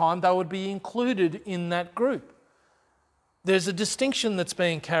that time, they would be included in that group. There's a distinction that's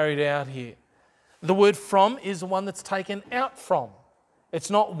being carried out here. The word from is the one that's taken out from. It's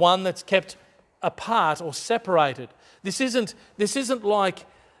not one that's kept apart or separated. This isn't like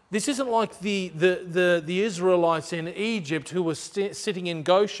the Israelites in Egypt who were sitting in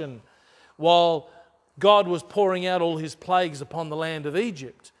Goshen while God was pouring out all his plagues upon the land of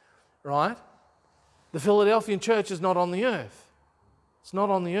Egypt, right? The Philadelphian church is not on the earth. It's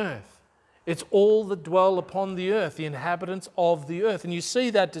not on the earth. It's all that dwell upon the earth, the inhabitants of the earth. And you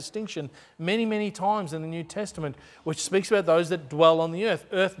see that distinction many, many times in the New Testament, which speaks about those that dwell on the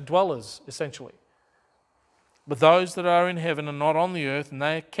earth dwellers, essentially. But those that are in heaven are not on the earth, and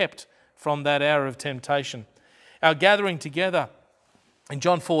they are kept from that hour of temptation. Our gathering together in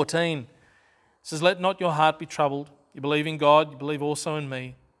John 14 says, Let not your heart be troubled. You believe in God, you believe also in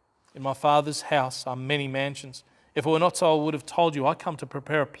me. In my Father's house are many mansions. If it were not so, I would have told you, I come to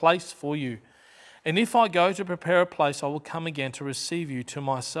prepare a place for you. And if I go to prepare a place, I will come again to receive you to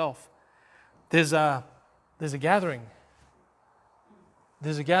myself. There's a gathering.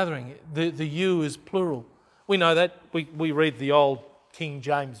 There's a gathering. The you is plural. We know that. We read the old King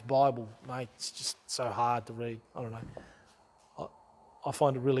James Bible, mate. It's just so hard to read. I don't know. I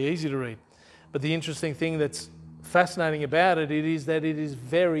find it really easy to read. But the interesting thing that's fascinating about it is that it is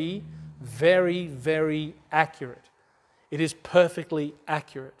very, very, very accurate. It is perfectly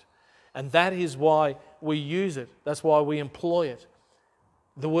accurate. And that is why we use it. That's why we employ it.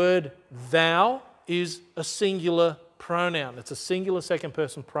 The word thou is a singular pronoun. It's a singular second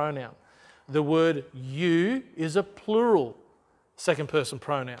person pronoun. The word you is a plural second person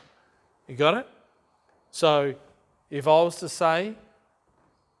pronoun. You got it? So if I was to say,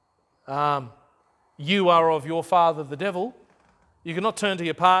 you are of your father the devil, you cannot turn to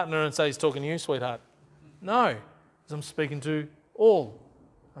your partner and say, he's talking to you, sweetheart. No, because I'm speaking to all.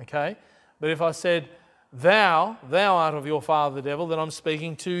 Okay? But if I said, thou art of your father the devil, then I'm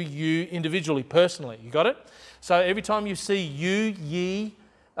speaking to you individually, personally. You got it? So every time you see you, ye,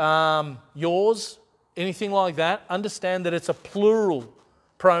 yours, anything like that, understand that it's a plural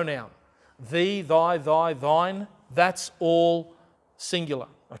pronoun. Thee, thy, thine, that's all singular.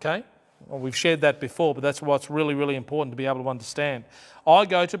 Okay? Well, we've shared that before, but that's what's really, really important to be able to understand. I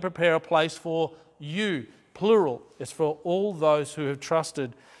go to prepare a place for you, plural. It's for all those who have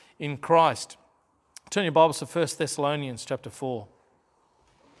trusted in Christ. Turn your Bibles to 1 Thessalonians chapter 4.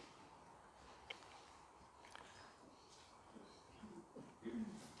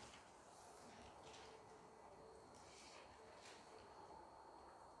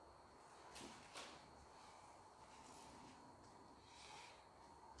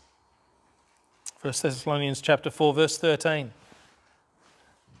 First Thessalonians chapter 4, verse 13.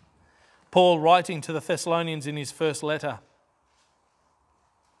 Paul writing to the Thessalonians in his first letter.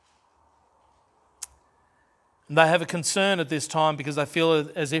 They have a concern at this time because they feel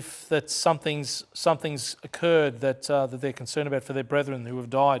as if that something's occurred that they're concerned about for their brethren who have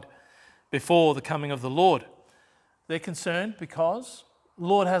died before the coming of the Lord. They're concerned because the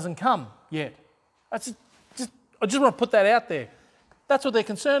Lord hasn't come yet. I just want to put that out there. That's what they're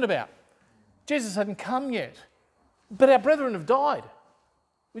concerned about. Jesus hadn't come yet, but our brethren have died.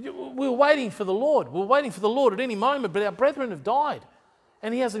 We were waiting for the Lord. We were waiting for the Lord at any moment, but our brethren have died,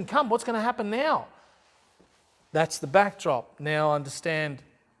 and He hasn't come. What's going to happen now? That's the backdrop. Now understand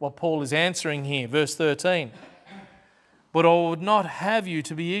what Paul is answering here. Verse 13. But I would not have you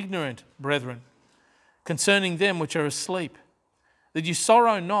to be ignorant, brethren, concerning them which are asleep, that you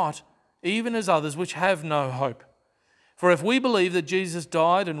sorrow not, even as others which have no hope. For if we believe that Jesus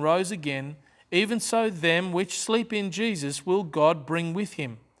died and rose again, even so them which sleep in Jesus will God bring with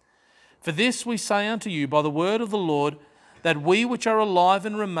Him. For this we say unto you by the word of the Lord, that we which are alive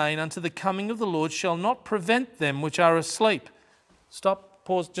and remain unto the coming of the Lord shall not prevent them which are asleep. Stop,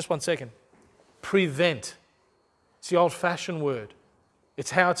 pause, just 1 second. Prevent. It's the old-fashioned word. It's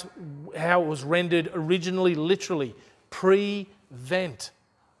how it was rendered originally, literally. Prevent.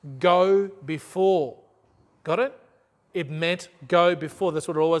 Go before. Got it? It meant go before. That's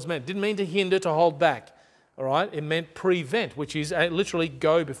what it always meant. It didn't mean to hinder, to hold back. All right? It meant prevent, which is literally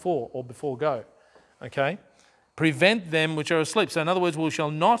go before or before go. Okay? Prevent them which are asleep. So in other words, we shall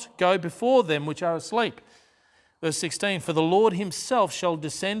not go before them which are asleep. Verse 16, for the Lord Himself shall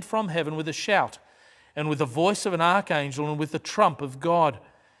descend from heaven with a shout, and with the voice of an archangel, and with the trump of God.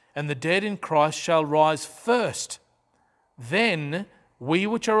 And the dead in Christ shall rise first. Then we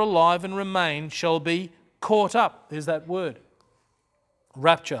which are alive and remain shall be caught up. There's that word.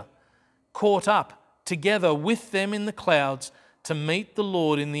 Rapture. Caught up together with them in the clouds to meet the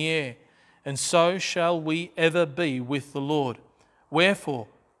Lord in the air. And so shall we ever be with the Lord. Wherefore,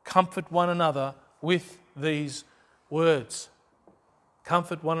 comfort one another with these words.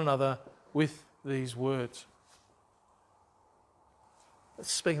 Comfort one another with these words.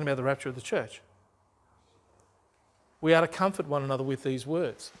 It's speaking about the rapture of the church. We are to comfort one another with these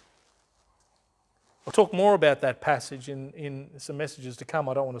words. I'll talk more about that passage in some messages to come.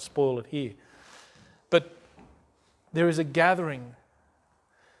 I don't want to spoil it here. But there is a gathering.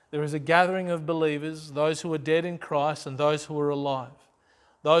 There is a gathering of believers, those who are dead in Christ and those who are alive.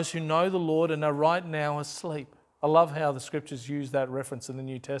 Those who know the Lord and are right now asleep. I love how the Scriptures use that reference in the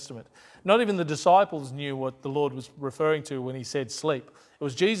New Testament. Not even the disciples knew what the Lord was referring to when He said sleep. It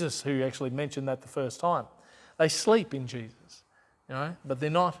was Jesus who actually mentioned that the first time. They sleep in Jesus, but they're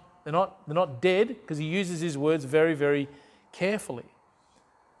not dead, because He uses His words very, very carefully.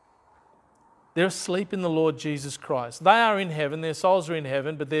 They're asleep in the Lord Jesus Christ. They are in heaven, their souls are in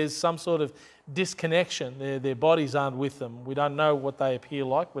heaven, but there's some sort of disconnection. Their bodies aren't with them. We don't know what they appear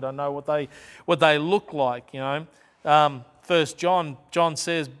like. We don't know what they look like. 1 John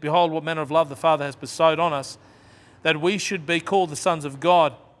says, behold, what manner of love the Father has bestowed on us, that we should be called the sons of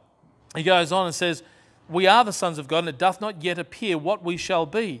God. He goes on and says, we are the sons of God, and it doth not yet appear what we shall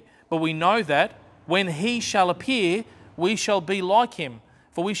be. But we know that when He shall appear, we shall be like Him,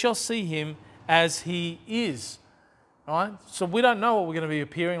 for we shall see Him as He is. Right? So we don't know what we're going to be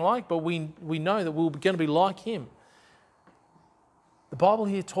appearing like, but we know that we're going to be like Him. The Bible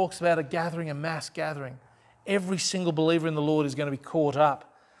here talks about a gathering, a mass gathering. Every single believer in the Lord is going to be caught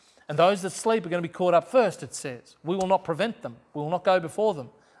up. And those that sleep are going to be caught up first, it says. We will not prevent them. We will not go before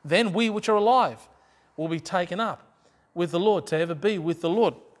them. Then we which are alive will be taken up with the Lord, to ever be with the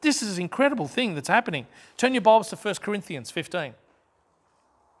Lord. This is an incredible thing that's happening. Turn your Bibles to 1 Corinthians 15.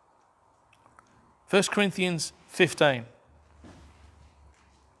 1 Corinthians 15.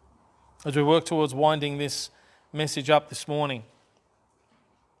 As we work towards winding this message up this morning.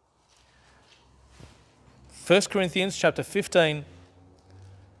 1 Corinthians chapter 15,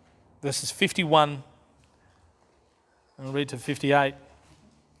 verses 51, and I'll read to 58.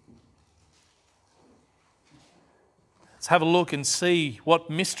 Let's have a look and see what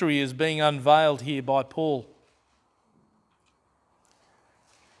mystery is being unveiled here by Paul.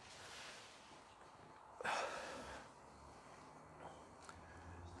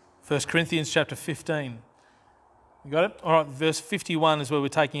 1 Corinthians chapter 15. You got it? All right, verse 51 is where we're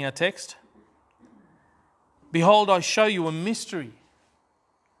taking our text. Behold, I show you a mystery.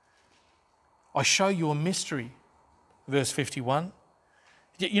 I show you a mystery. Verse 51.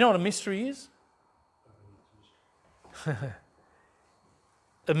 You know what a mystery is?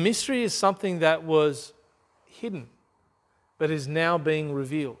 A mystery is something that was hidden, but is now being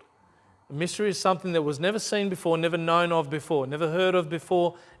revealed. A mystery is something that was never seen before, never known of before, never heard of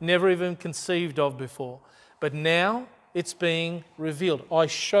before, never even conceived of before. But now it's being revealed. I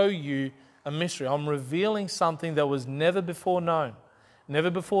show you a mystery. I'm revealing something that was never before known, never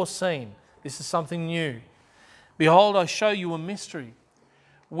before seen. This is something new. Behold, I show you a mystery.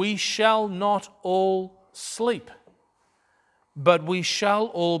 We shall not all sleep, but we shall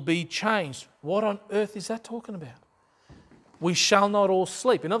all be changed. What on earth is that talking about? We shall not all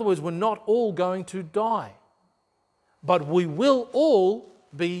sleep. In other words, we're not all going to die, but we will all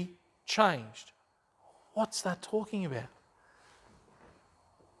be changed. What's that talking about?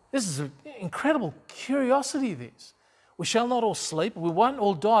 This is an incredible curiosity, this. We shall not all sleep, we won't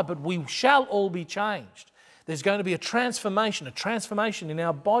all die, but we shall all be changed. There's going to be a transformation in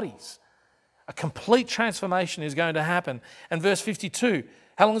our bodies. A complete transformation is going to happen. And verse 52,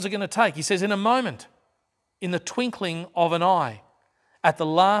 how long is it going to take? He says, in a moment, in the twinkling of an eye, at the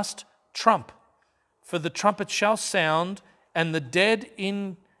last trump, for the trumpet shall sound, and the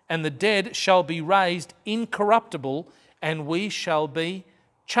dead shall be raised incorruptible, and we shall be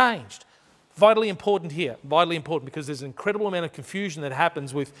changed. Vitally important here, vitally important, because there's an incredible amount of confusion that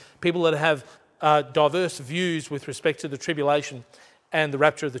happens with people that have diverse views with respect to the tribulation and the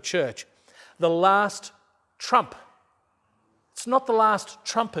rapture of the church. The last trump. It's not the last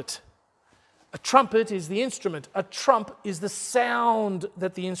trumpet. A trumpet is the instrument. A trump is the sound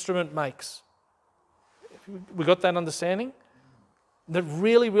that the instrument makes. We got that understanding? They're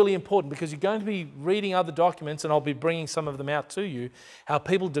really, really important, because you're going to be reading other documents, and I'll be bringing some of them out to you, how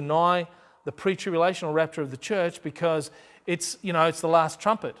people deny the pre-tribulational rapture of the church because it's the last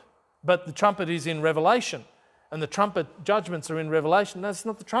trumpet. But the trumpet is in Revelation, and the trumpet judgments are in Revelation. That's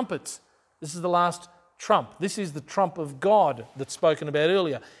not the trumpets. This is the last trump. This is the trump of God that's spoken about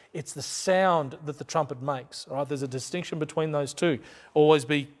earlier. It's the sound that the trumpet makes. All right? There's a distinction between those two. Always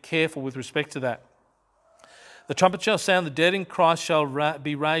be careful with respect to that. The trumpet shall sound, the dead in Christ shall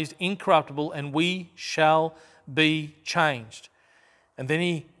be raised incorruptible, and we shall be changed. And then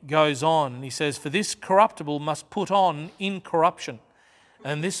he goes on and he says, for this corruptible must put on incorruption,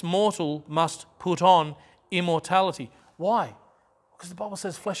 and this mortal must put on immortality. Why? Because the Bible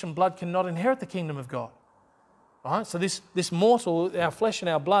says flesh and blood cannot inherit the kingdom of God. All right? So this mortal, our flesh and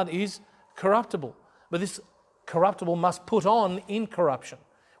our blood, is corruptible. But this corruptible must put on incorruption.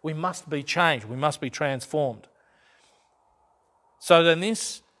 We must be changed. We must be transformed.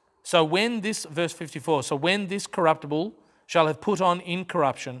 Verse 54, so when this corruptible shall have put on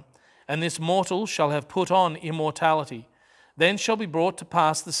incorruption, and this mortal shall have put on immortality, then shall be brought to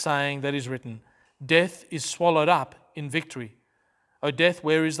pass the saying that is written, death is swallowed up in victory. O death,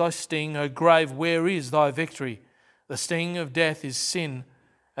 where is thy sting? O grave, where is thy victory? The sting of death is sin,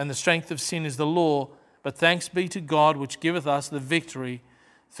 and the strength of sin is the law, but thanks be to God which giveth us the victory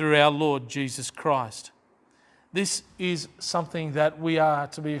through our Lord Jesus Christ. This is something that we are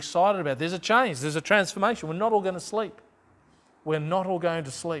to be excited about. There's a change. There's a transformation. We're not all going to sleep. We're not all going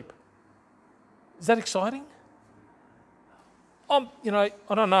to sleep. Is that exciting? I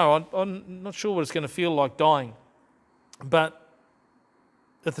don't know. I'm not sure what it's going to feel like dying. But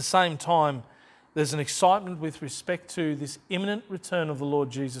at the same time, there's an excitement with respect to this imminent return of the Lord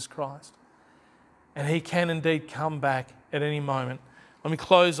Jesus Christ. And he can indeed come back at any moment. Let me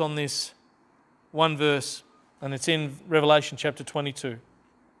close on this one verse, and it's in Revelation chapter 22.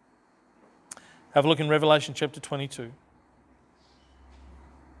 Have a look in Revelation chapter 22.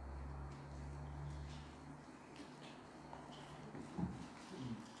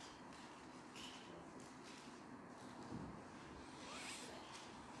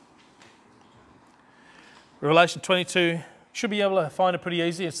 Revelation 22, should be able to find it pretty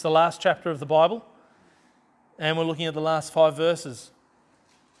easy. It's the last chapter of the Bible, and we're looking at the last 5 verses.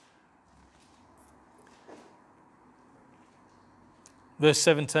 Verse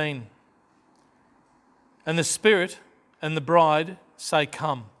 17, and the Spirit and the bride say,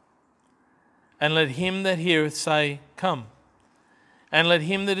 come. And let him that heareth say, come. And let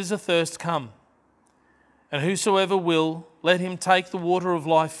him that is athirst come. And whosoever will, let him take the water of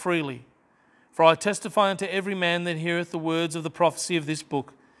life freely. For I testify unto every man that heareth the words of the prophecy of this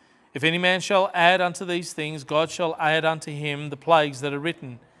book. If any man shall add unto these things, God shall add unto him the plagues that are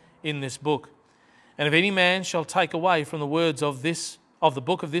written in this book. And if any man shall take away from the words of the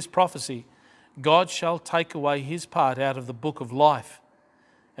book of this prophecy, God shall take away his part out of the book of life,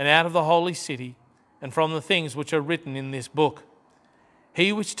 and out of the holy city, and from the things which are written in this book.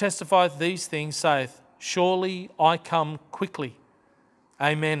 He which testifieth these things saith, surely I come quickly.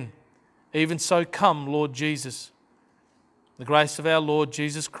 Amen. Even so come, Lord Jesus. The grace of our Lord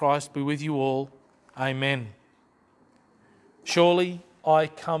Jesus Christ be with you all. Amen. Surely I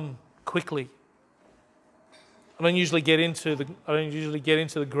come quickly. I don't usually get into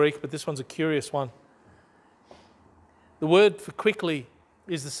the Greek, but this one's a curious one. The word for quickly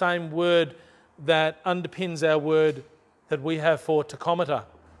is the same word that underpins our word that we have for tachometer,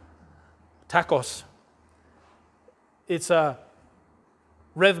 tachos. It's a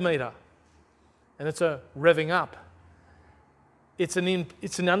rev meter, and it's a revving up. It's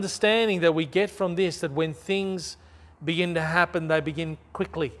an understanding that we get from this, that when things begin to happen, they begin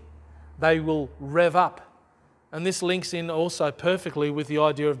quickly. They will rev up. And this links in also perfectly with the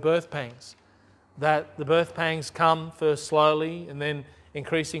idea of birth pangs, that the birth pangs come first slowly and then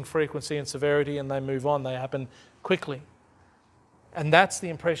increasing frequency and severity, and they move on. They happen quickly. And that's the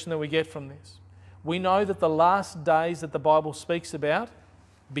impression that we get from this. We know that the last days that the Bible speaks about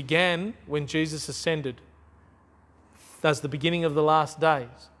began when Jesus ascended. That's the beginning of the last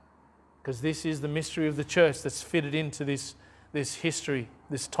days, because this is the mystery of the church that's fitted into this history,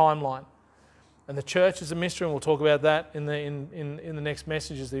 this timeline. And the church is a mystery, and we'll talk about that in the next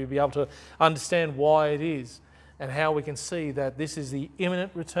messages, that you'll be able to understand why it is and how we can see that this is the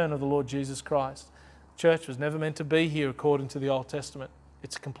imminent return of the Lord Jesus Christ. The church was never meant to be here according to the Old Testament.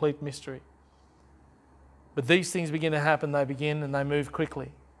 It's a complete mystery. But these things begin to happen, they begin and they move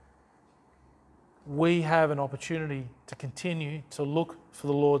quickly. We have an opportunity to continue to look for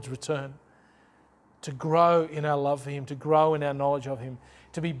the Lord's return, to grow in our love for Him, to grow in our knowledge of Him,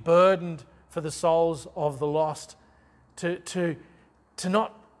 to be burdened for the souls of the lost, to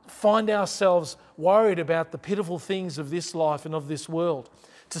not find ourselves worried about the pitiful things of this life and of this world,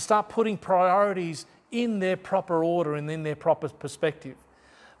 to start putting priorities in their proper order and in their proper perspective,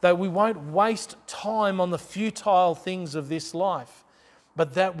 that we won't waste time on the futile things of this life,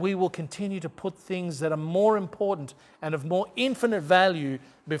 but that we will continue to put things that are more important and of more infinite value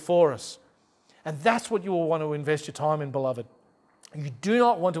before us. And that's what you will want to invest your time in, beloved. You do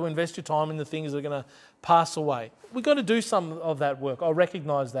not want to invest your time in the things that are going to pass away. We've got to do some of that work. I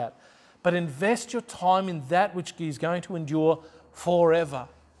recognise that. But invest your time in that which is going to endure forever.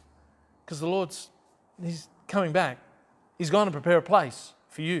 Because the He's coming back. He's going to prepare a place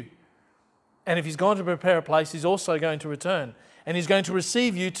for you. And if He's going to prepare a place, He's also going to return. And He's going to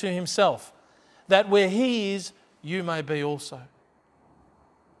receive you to Himself, that where He is, you may be also. And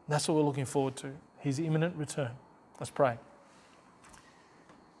that's what we're looking forward to, His imminent return. Let's pray.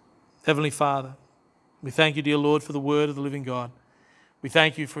 Heavenly Father, we thank You, dear Lord, for the word of the living God. We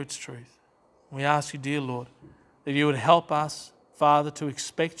thank You for its truth. We ask You, dear Lord, that You would help us, Father, to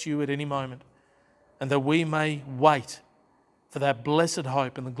expect You at any moment, and that we may wait for that blessed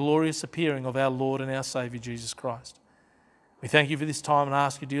hope and the glorious appearing of our Lord and our Saviour, Jesus Christ. We thank You for this time and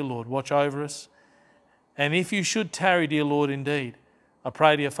ask You, dear Lord, watch over us. And if You should tarry, dear Lord, indeed, I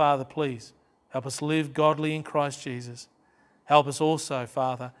pray to You, Father, please help us live godly in Christ Jesus. Help us also,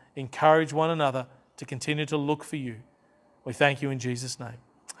 Father, encourage one another to continue to look for You. We thank You in Jesus' name.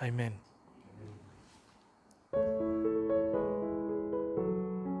 Amen.